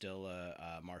 which is still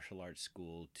a martial arts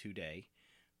school today,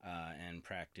 and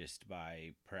practiced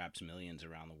by perhaps millions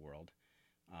around the world.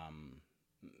 Um,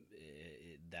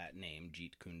 that name,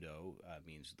 Jeet Kune Do,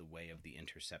 means the way of the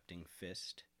intercepting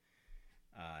fist,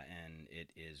 and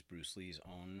it is Bruce Lee's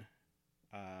own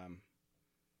um,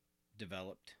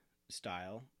 developed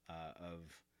style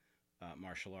of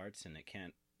martial arts, and it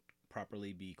can't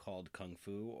properly be called kung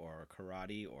fu or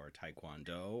karate or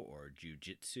taekwondo or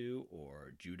jiu-jitsu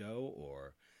or judo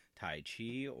or tai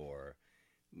chi or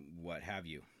what have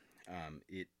you.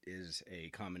 It is a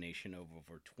combination of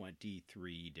over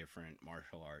 23 different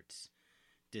martial arts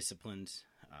disciplines,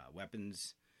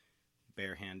 weapons,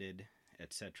 barehanded,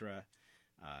 etc.,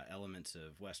 elements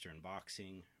of Western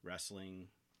boxing, wrestling,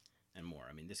 and more.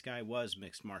 I mean, this guy was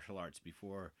mixed martial arts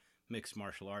before mixed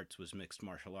martial arts was mixed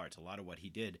martial arts. A lot of what he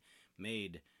did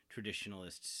made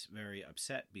traditionalists very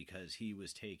upset because he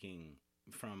was taking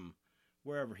from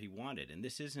wherever he wanted. And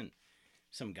this isn't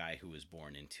some guy who was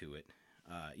born into it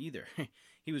either.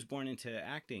 He was born into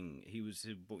acting. He was,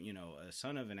 a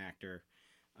son of an actor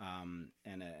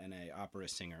and a opera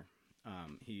singer.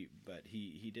 He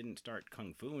didn't start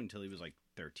kung fu until he was like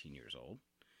 13 years old.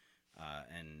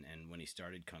 And when he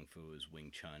started kung fu, it was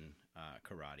Wing Chun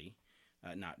karate,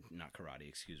 not karate,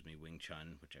 excuse me, Wing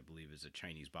Chun, which I believe is a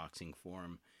Chinese boxing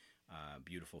form,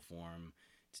 beautiful form.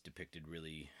 It's depicted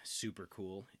really super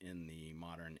cool in the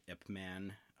modern Ip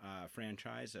Man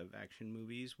franchise of action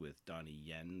movies with Donnie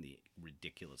Yen, the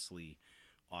ridiculously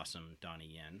awesome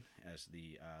Donnie Yen, as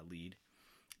the lead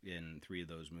in 3 of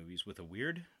those movies, with a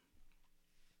weird,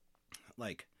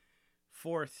 like,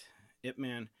 fourth Ip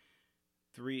Man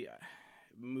 3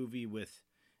 movie with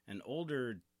an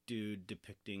older dude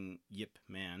depicting Ip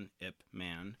Man,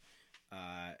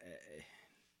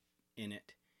 in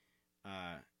it.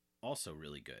 Also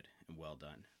really good and well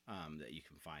done, that you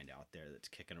can find out there that's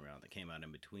kicking around, that came out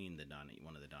in between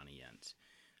one of the Donnie Yens.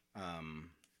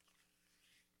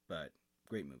 But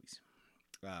great movies.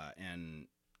 And,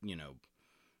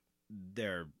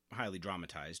 they're highly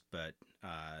dramatized, but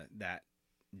that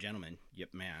gentleman,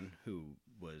 Yip Man, who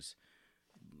was,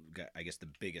 I guess, the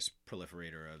biggest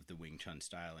proliferator of the Wing Chun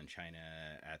style in China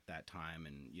at that time,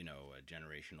 and, a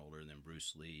generation older than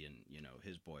Bruce Lee and,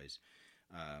 his boys,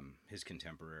 his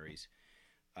contemporaries.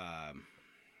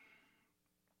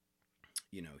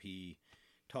 He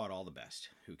taught all the best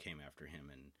who came after him,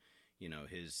 and,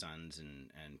 his sons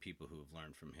and people who have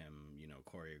learned from him,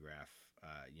 choreograph,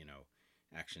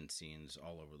 action scenes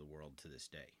all over the world to this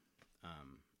day,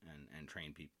 and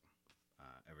train people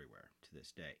everywhere to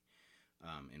this day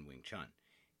in Wing Chun.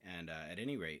 And at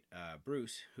any rate,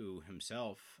 Bruce, who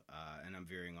himself, and I'm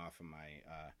veering off of my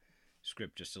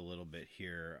script just a little bit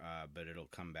here, but it'll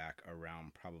come back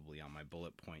around probably on my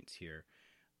bullet points here.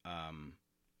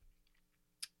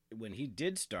 When he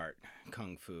did start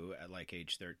Kung Fu at like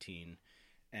age 13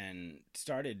 and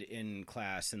started in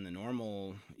class in the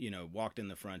normal, walked in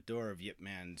the front door of Yip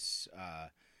Man's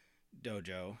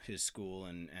dojo, his school,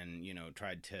 and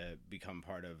tried to become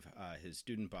part of his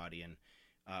student body, and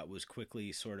was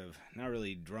quickly sort of not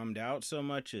really drummed out so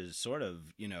much as sort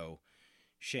of,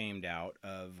 shamed out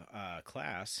of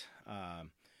class,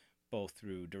 both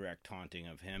through direct taunting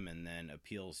of him and then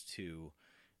appeals to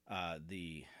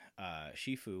the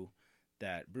Shifu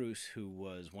that Bruce, who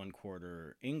was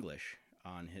 1/4 English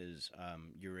on his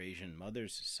Eurasian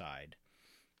mother's side,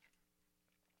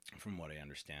 from what I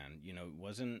understand,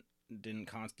 didn't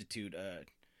constitute a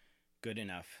good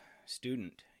enough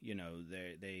student.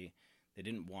 They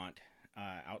didn't want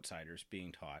outsiders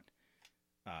being taught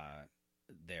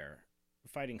their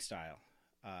fighting style,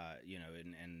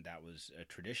 and that was a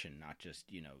tradition, not just,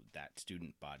 that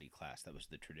student body class. That was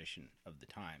the tradition of the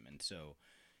time. And so,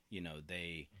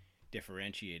 they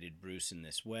differentiated Bruce in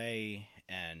this way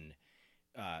and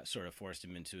sort of forced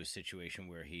him into a situation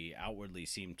where he outwardly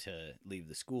seemed to leave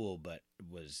the school, but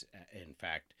was, in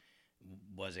fact,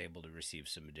 was able to receive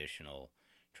some additional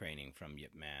training from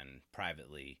Yip Man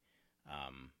privately,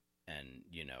 and,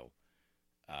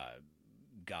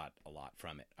 got a lot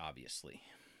from it, obviously,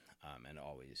 and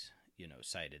always,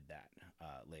 cited that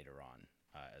later on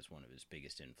as one of his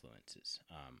biggest influences.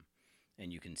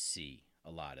 And you can see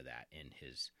a lot of that in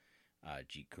his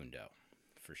Jeet Kune Do,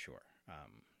 for sure.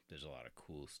 there's a lot of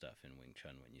cool stuff in Wing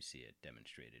Chun when you see it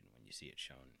demonstrated and when you see it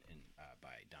shown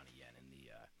by Donnie Yen in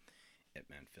the Ip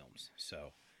Man films.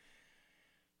 So,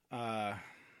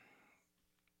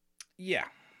 yeah.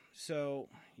 So,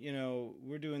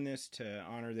 we're doing this to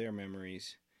honor their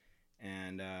memories.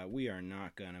 And we are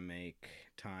not going to make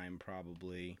time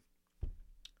probably,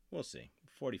 we'll see,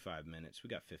 45 minutes. We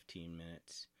got 15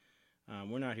 minutes.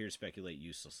 We're not here to speculate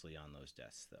uselessly on those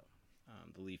deaths, though.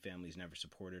 The Lee family's never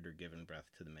supported or given breath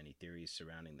to the many theories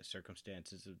surrounding the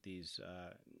circumstances of these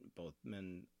both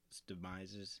men's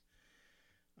demises.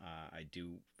 I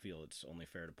do feel it's only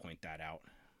fair to point that out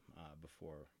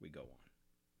before we go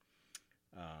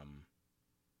on.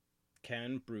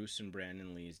 Ken, Bruce, and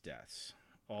Brandon Lee's deaths,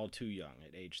 all too young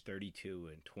at age 32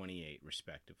 and 28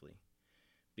 respectively,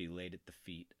 be laid at the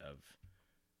feet of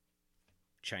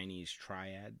Chinese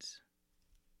triads,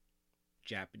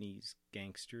 Japanese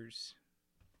gangsters,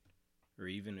 or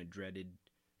even a dreaded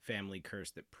family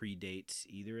curse that predates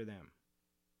either of them,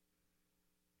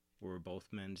 were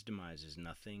both men's demises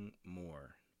nothing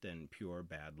more than pure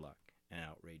bad luck and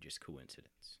outrageous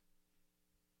coincidence.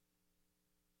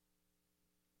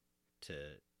 To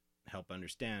help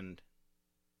understand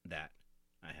that,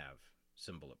 I have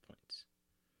some bullet points.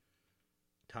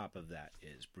 Top of that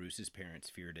is Bruce's parents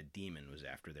feared a demon was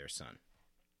after their son.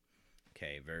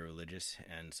 Okay, very religious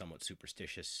and somewhat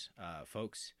superstitious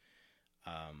folks.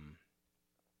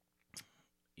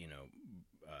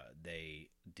 They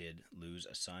did lose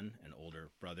a son, an older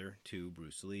brother to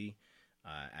Bruce Lee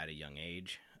at a young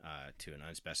age to an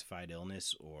unspecified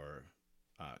illness or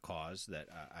cause that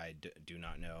I do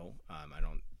not know. I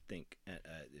don't think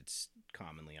it's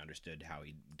commonly understood how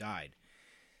he died.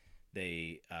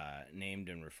 They named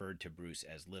and referred to Bruce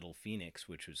as Little Phoenix,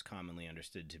 which was commonly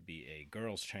understood to be a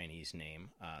girl's Chinese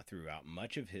name throughout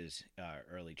much of his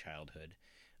early childhood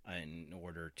in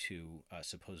order to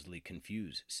supposedly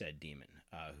confuse said demon,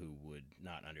 who would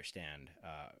not understand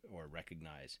or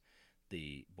recognize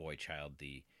the boy child.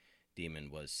 The demon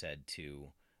was said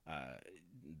to,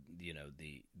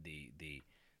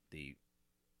 the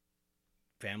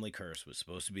family curse was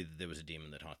supposed to be that there was a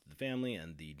demon that haunted the family,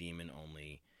 and the demon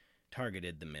only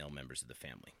targeted the male members of the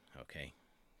family. Okay?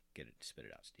 Spit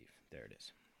it out, Steve. There it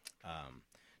is.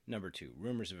 Number 2,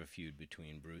 rumors of a feud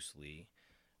between Bruce Lee,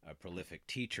 a prolific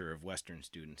teacher of Western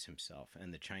students himself,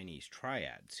 and the Chinese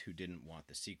triads who didn't want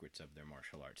the secrets of their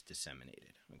martial arts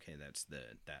disseminated. Okay, that's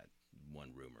that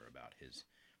one rumor about his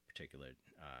particular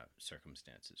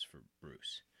circumstances for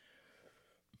Bruce.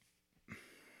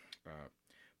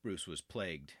 Bruce was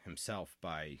plagued himself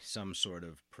by some sort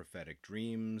of prophetic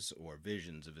dreams or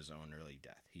visions of his own early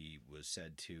death. He was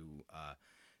said to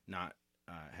not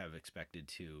have expected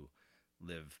to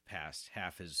live past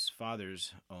half his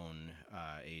father's own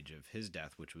age of his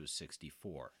death, which was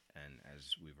 64. And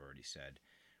as we've already said,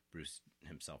 Bruce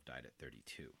himself died at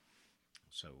 32.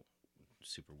 So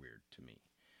super weird to me,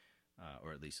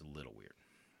 or at least a little weird.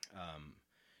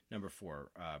 Number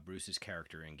 4, Bruce's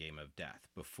character in Game of Death.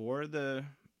 Before the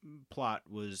plot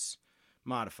was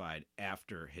modified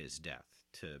after his death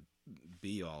to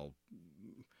be all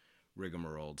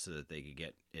rigmarole so that they could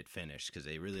get it finished, because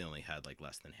they really only had like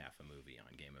less than half a movie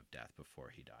on Game of Death before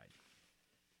he died.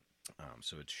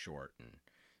 So it's short and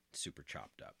super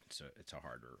chopped up. So it's a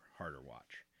harder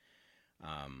watch.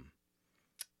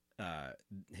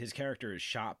 His character is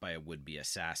shot by a would-be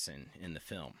assassin in the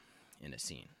film in a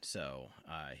scene. So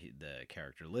the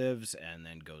character lives and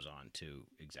then goes on to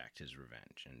exact his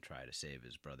revenge and try to save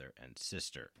his brother and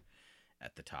sister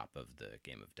at the top of the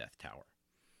Game of Death tower.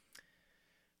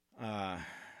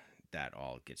 That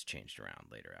all gets changed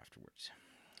around later afterwards.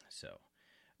 So,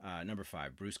 number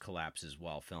 5, Bruce collapses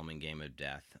while filming Game of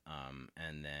Death,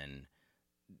 and then,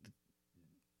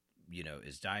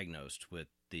 is diagnosed with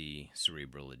the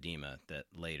cerebral edema that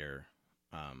later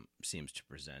seems to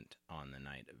present on the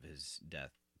night of his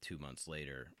death 2 months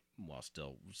later while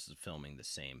still filming the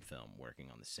same film, working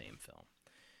on the same film.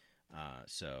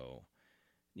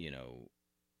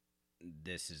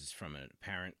 This is from an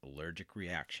apparent allergic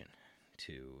reaction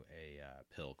to a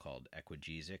pill called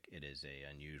Equagesic. It is a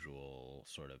unusual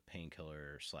sort of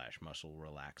painkiller / muscle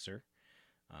relaxer.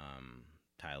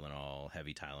 Tylenol,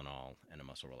 heavy Tylenol, and a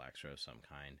muscle relaxer of some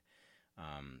kind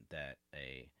that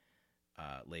a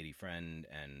lady friend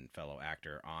and fellow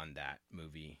actor on that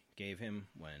movie gave him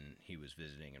when he was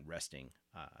visiting and resting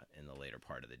in the later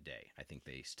part of the day. I think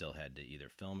they still had to either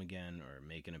film again or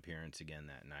make an appearance again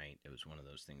that night. It was one of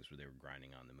those things where they were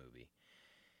grinding on the movie.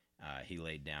 He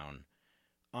laid down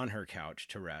on her couch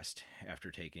to rest after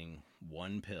taking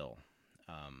one pill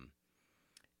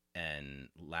and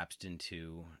lapsed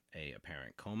into a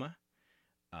apparent coma.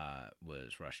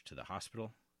 was rushed to the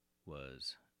hospital,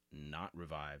 was not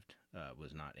revived,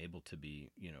 was not able to be,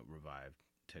 revived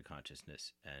to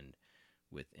consciousness, and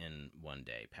within one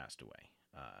day passed away.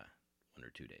 1 or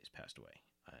 2 days passed away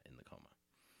in the coma.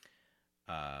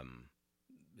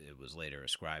 It was later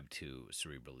ascribed to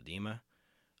cerebral edema,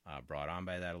 brought on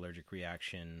by that allergic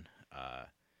reaction.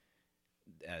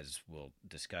 As we'll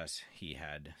discuss, he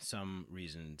had some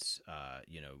reasons.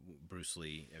 Bruce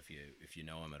Lee, if you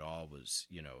know him at all, was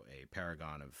a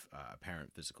paragon of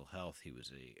apparent physical health. He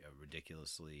was a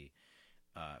ridiculously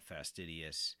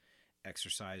fastidious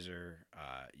exerciser.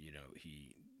 He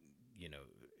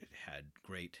had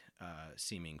great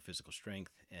seeming physical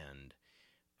strength and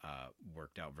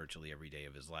worked out virtually every day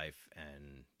of his life,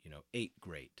 and ate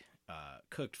great,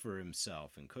 cooked for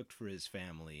himself and cooked for his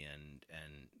family, and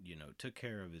took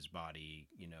care of his body,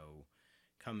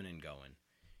 coming and going.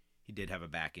 He did have a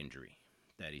back injury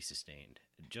that he sustained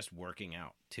just working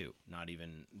out too, not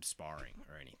even sparring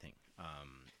or anything,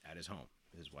 at his home.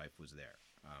 His wife was there,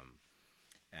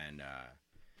 and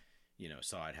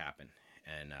saw it happen.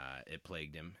 And it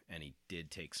plagued him, and he did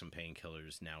take some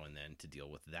painkillers now and then to deal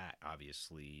with that,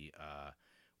 obviously,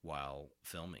 while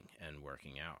filming and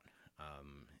working out.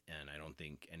 And I don't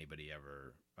think anybody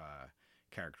ever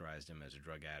characterized him as a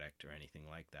drug addict or anything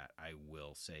like that. I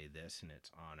will say this, and it's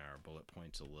on our bullet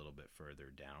points a little bit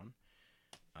further down.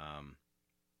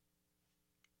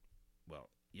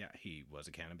 He was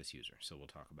a cannabis user, so we'll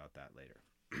talk about that later.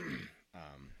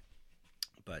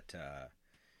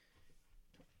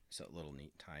 So a little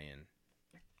neat tie-in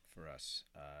for us,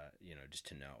 just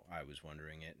to know. I was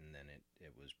wondering it, and then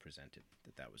it was presented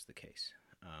that was the case.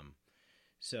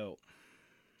 So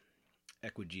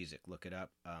Equagesic, look it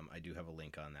up. I do have a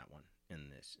link on that one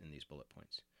in these bullet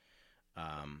points.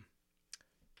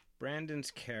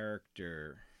 Brandon's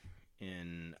character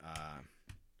in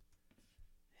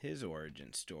his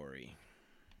origin story.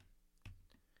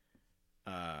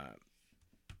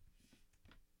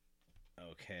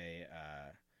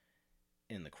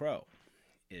 In The Crow,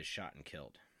 is shot and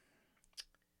killed.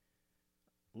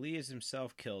 Lee is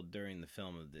himself killed during the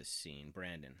film of this scene,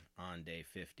 Brandon, on day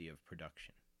 50 of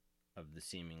production of the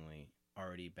seemingly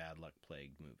already bad luck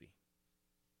plagued movie,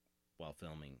 while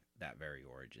filming that very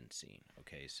origin scene.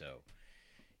 Okay, so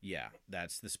yeah,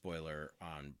 that's the spoiler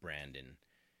on Brandon.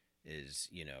 Is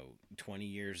 20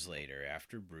 years later,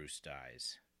 after Bruce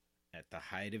dies, at the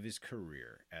height of his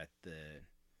career, at the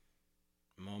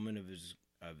moment of his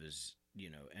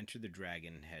Enter the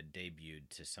Dragon had debuted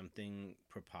to something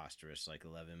preposterous like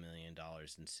 $11 million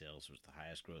in sales, was the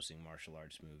highest grossing martial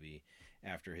arts movie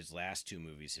after his last two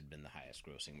movies had been the highest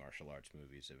grossing martial arts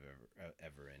movies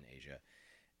ever in Asia,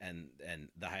 and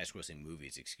the highest grossing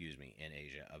movies, in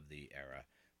Asia of the era.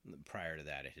 Prior to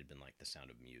that, it had been like The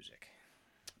Sound of Music,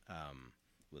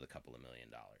 with a couple of $1 million.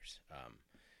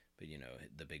 But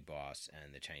The Big Boss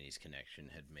and The Chinese Connection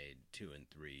had made $2 and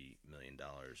 $3 million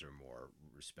or more,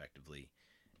 respectively,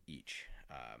 each.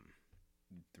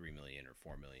 $3 million or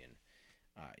 $4 million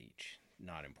each.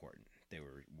 Not important. They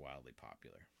were wildly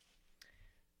popular.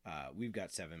 We've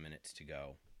got 7 minutes to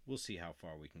go. We'll see how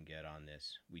far we can get on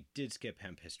this. We did skip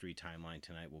Hemp History Timeline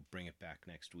tonight. We'll bring it back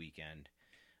next weekend.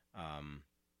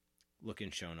 Look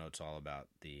in show notes all about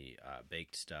the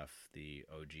baked stuff, the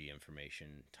OG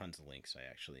information, tons of links I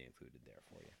actually included there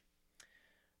for you.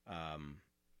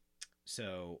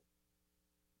 So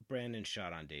Brandon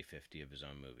shot on day 50 of his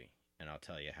own movie, and I'll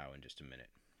tell you how in just a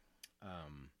minute.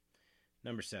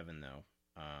 Number 7, though,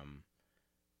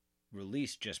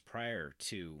 released just prior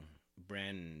to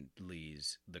Brandon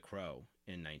Lee's The Crow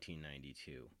in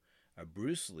 1992, a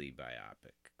Bruce Lee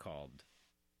biopic called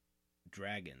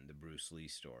Dragon, the Bruce Lee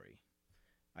Story.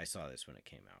 I saw this when it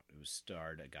came out. It was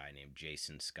starred a guy named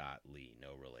Jason Scott Lee,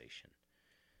 no relation.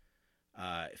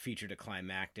 It featured a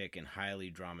climactic and highly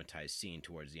dramatized scene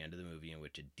towards the end of the movie in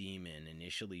which a demon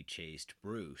initially chased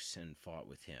Bruce and fought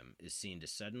with him, is seen to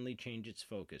suddenly change its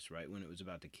focus right when it was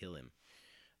about to kill him,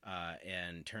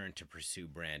 and turn to pursue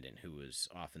Brandon, who was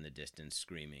off in the distance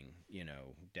screaming,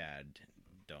 "Dad,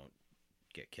 don't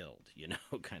get killed,"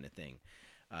 kind of thing.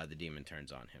 The demon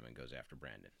turns on him and goes after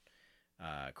Brandon.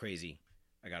 Crazy.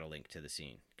 I got a link to the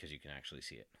scene because you can actually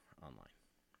see it online.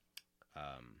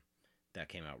 That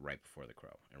came out right before The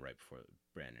Crow and right before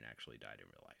Brandon actually died in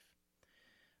real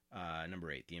life.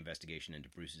 Number 8, the investigation into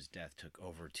Bruce's death took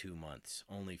over 2 months,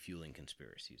 only fueling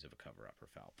conspiracies of a cover-up or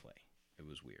foul play. It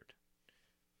was weird.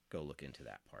 Go look into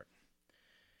that part.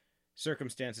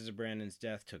 Circumstances of Brandon's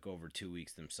death took over 2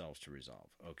 weeks themselves to resolve.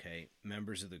 Okay,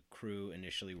 members of the crew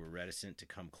initially were reticent to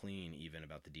come clean even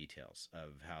about the details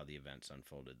of how the events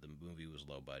unfolded. The movie was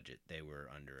low budget. They were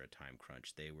under a time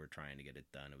crunch. They were trying to get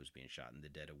it done. It was being shot in the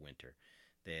dead of winter.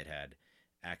 They had had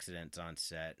accidents on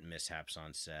set, mishaps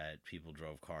on set. People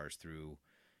drove cars through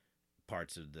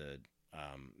parts of the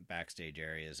backstage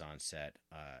areas on set,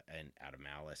 and out of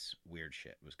malice, weird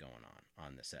shit was going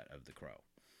on the set of The Crow.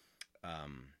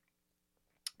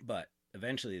 But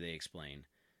eventually they explain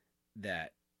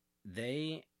that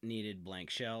they needed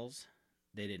blank shells.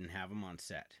 They didn't have them on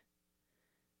set.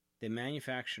 They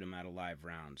manufactured them out of live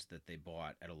rounds that they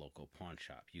bought at a local pawn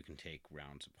shop. You can take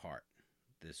rounds apart.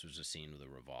 This was a scene with a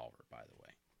revolver, by the way.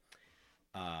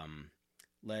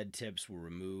 Lead tips were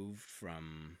removed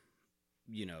from,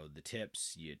 the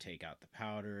tips. You take out the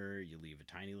powder, you leave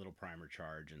a tiny little primer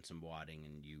charge and some wadding,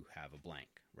 and you have a blank,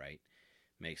 right?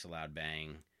 Makes a loud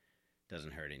bang.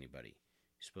 Doesn't hurt anybody.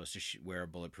 You're supposed to wear a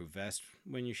bulletproof vest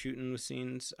when you're shooting with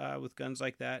scenes with guns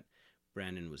like that.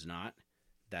 Brandon was not.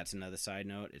 That's another side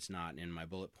note. It's not in my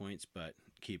bullet points, but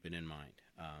keep it in mind.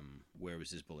 Where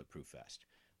was his bulletproof vest?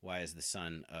 Why is the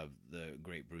son of the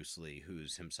great Bruce Lee,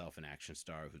 who's himself an action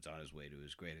star, who's on his way to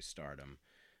his greatest stardom,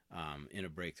 in a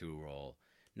breakthrough role,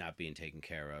 not being taken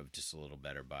care of just a little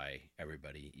better by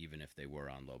everybody, even if they were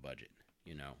on low budget?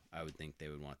 I would think they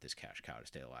would want this cash cow to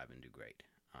stay alive and do great.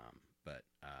 But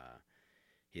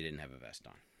he didn't have a vest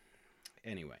on.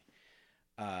 Anyway,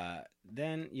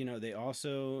 then, they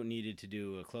also needed to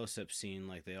do a close-up scene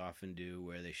like they often do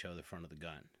where they show the front of the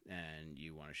gun, and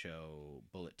you want to show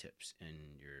bullet tips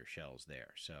in your shells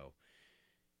there. So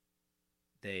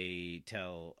they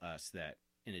tell us that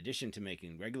in addition to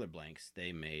making regular blanks,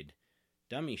 they made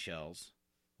dummy shells,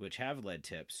 which have lead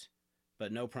tips,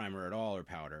 but no primer at all or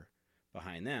powder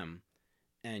behind them,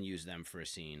 and use them for a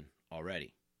scene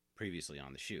already, previously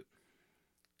on the shoot.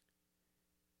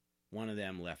 One of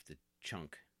them left the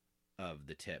chunk of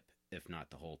the tip, if not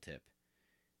the whole tip,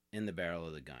 in the barrel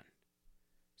of the gun.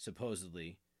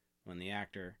 Supposedly, when the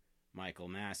actor, Michael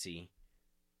Massey,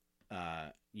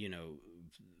 the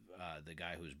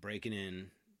guy who's breaking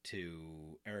in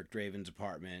to Eric Draven's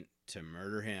apartment to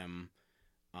murder him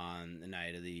on the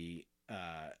night of the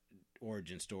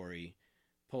origin story,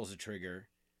 pulls the trigger.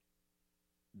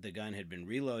 The gun had been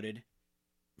reloaded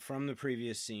from the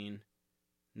previous scene,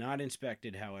 not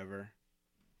inspected, however.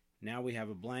 Now we have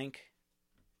a blank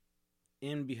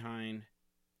in behind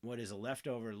what is a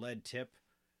leftover lead tip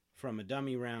from a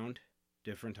dummy round,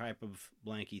 different type of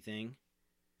blanky thing.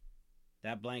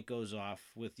 That blank goes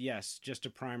off with, yes, just a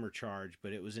primer charge,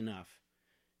 but it was enough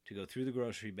to go through the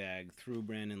grocery bag, through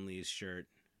Brandon Lee's shirt,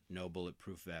 no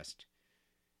bulletproof vest,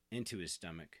 into his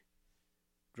stomach,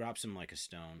 drops him like a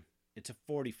stone. It's a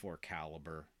 .44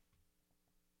 caliber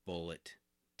bullet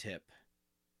tip.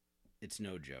 It's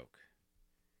no joke.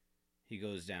 He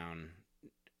goes down,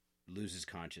 loses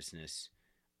consciousness.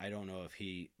 I don't know if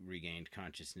he regained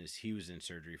consciousness. He was in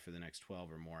surgery for the next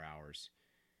 12 or more hours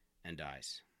and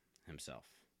dies himself.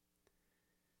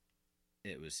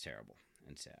 It was terrible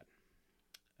and sad,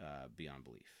 beyond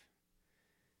belief.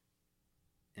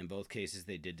 In both cases,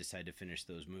 they did decide to finish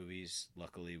those movies.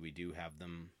 Luckily, we do have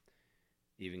them.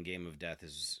 Even Game of Death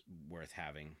is worth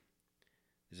having.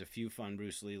 There's a few fun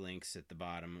Bruce Lee links at the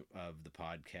bottom of the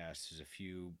podcast. There's a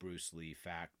few Bruce Lee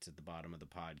facts at the bottom of the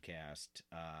podcast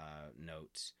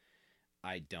notes.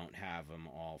 I don't have them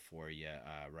all for you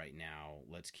right now.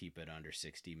 Let's keep it under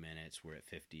 60 minutes. We're at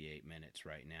 58 minutes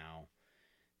right now.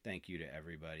 Thank you to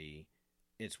everybody.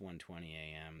 It's 1:20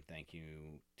 a.m. Thank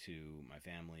you to my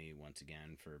family once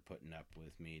again for putting up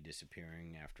with me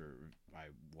disappearing after I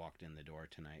walked in the door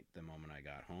tonight the moment I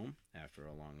got home after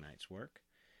a long night's work.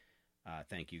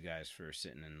 Thank you guys for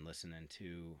sitting and listening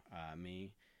to me.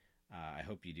 I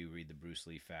hope you do read the Bruce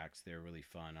Lee facts. They're really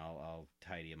fun. I'll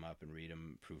tidy them up and read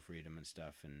them, proofread them and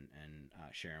stuff, and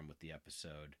share them with the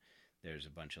episode. There's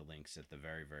a bunch of links at the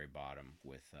very, very bottom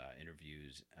with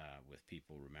interviews with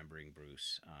people remembering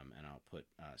Bruce, and I'll put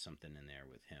something in there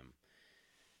with him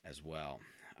as well.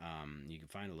 You can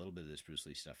find a little bit of this Bruce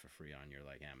Lee stuff for free on your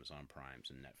Amazon Primes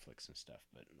and Netflix and stuff,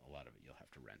 but a lot of it you'll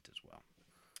have to rent as well.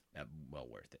 Well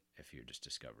worth it if you're just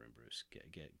discovering Bruce.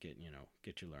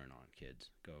 Get your learn on, kids.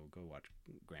 Go watch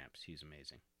Gramps. He's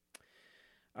amazing.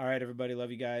 All right, everybody. Love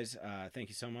you guys. Thank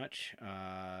you so much.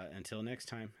 Until next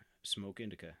time, smoke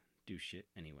indica. Do shit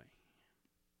anyway.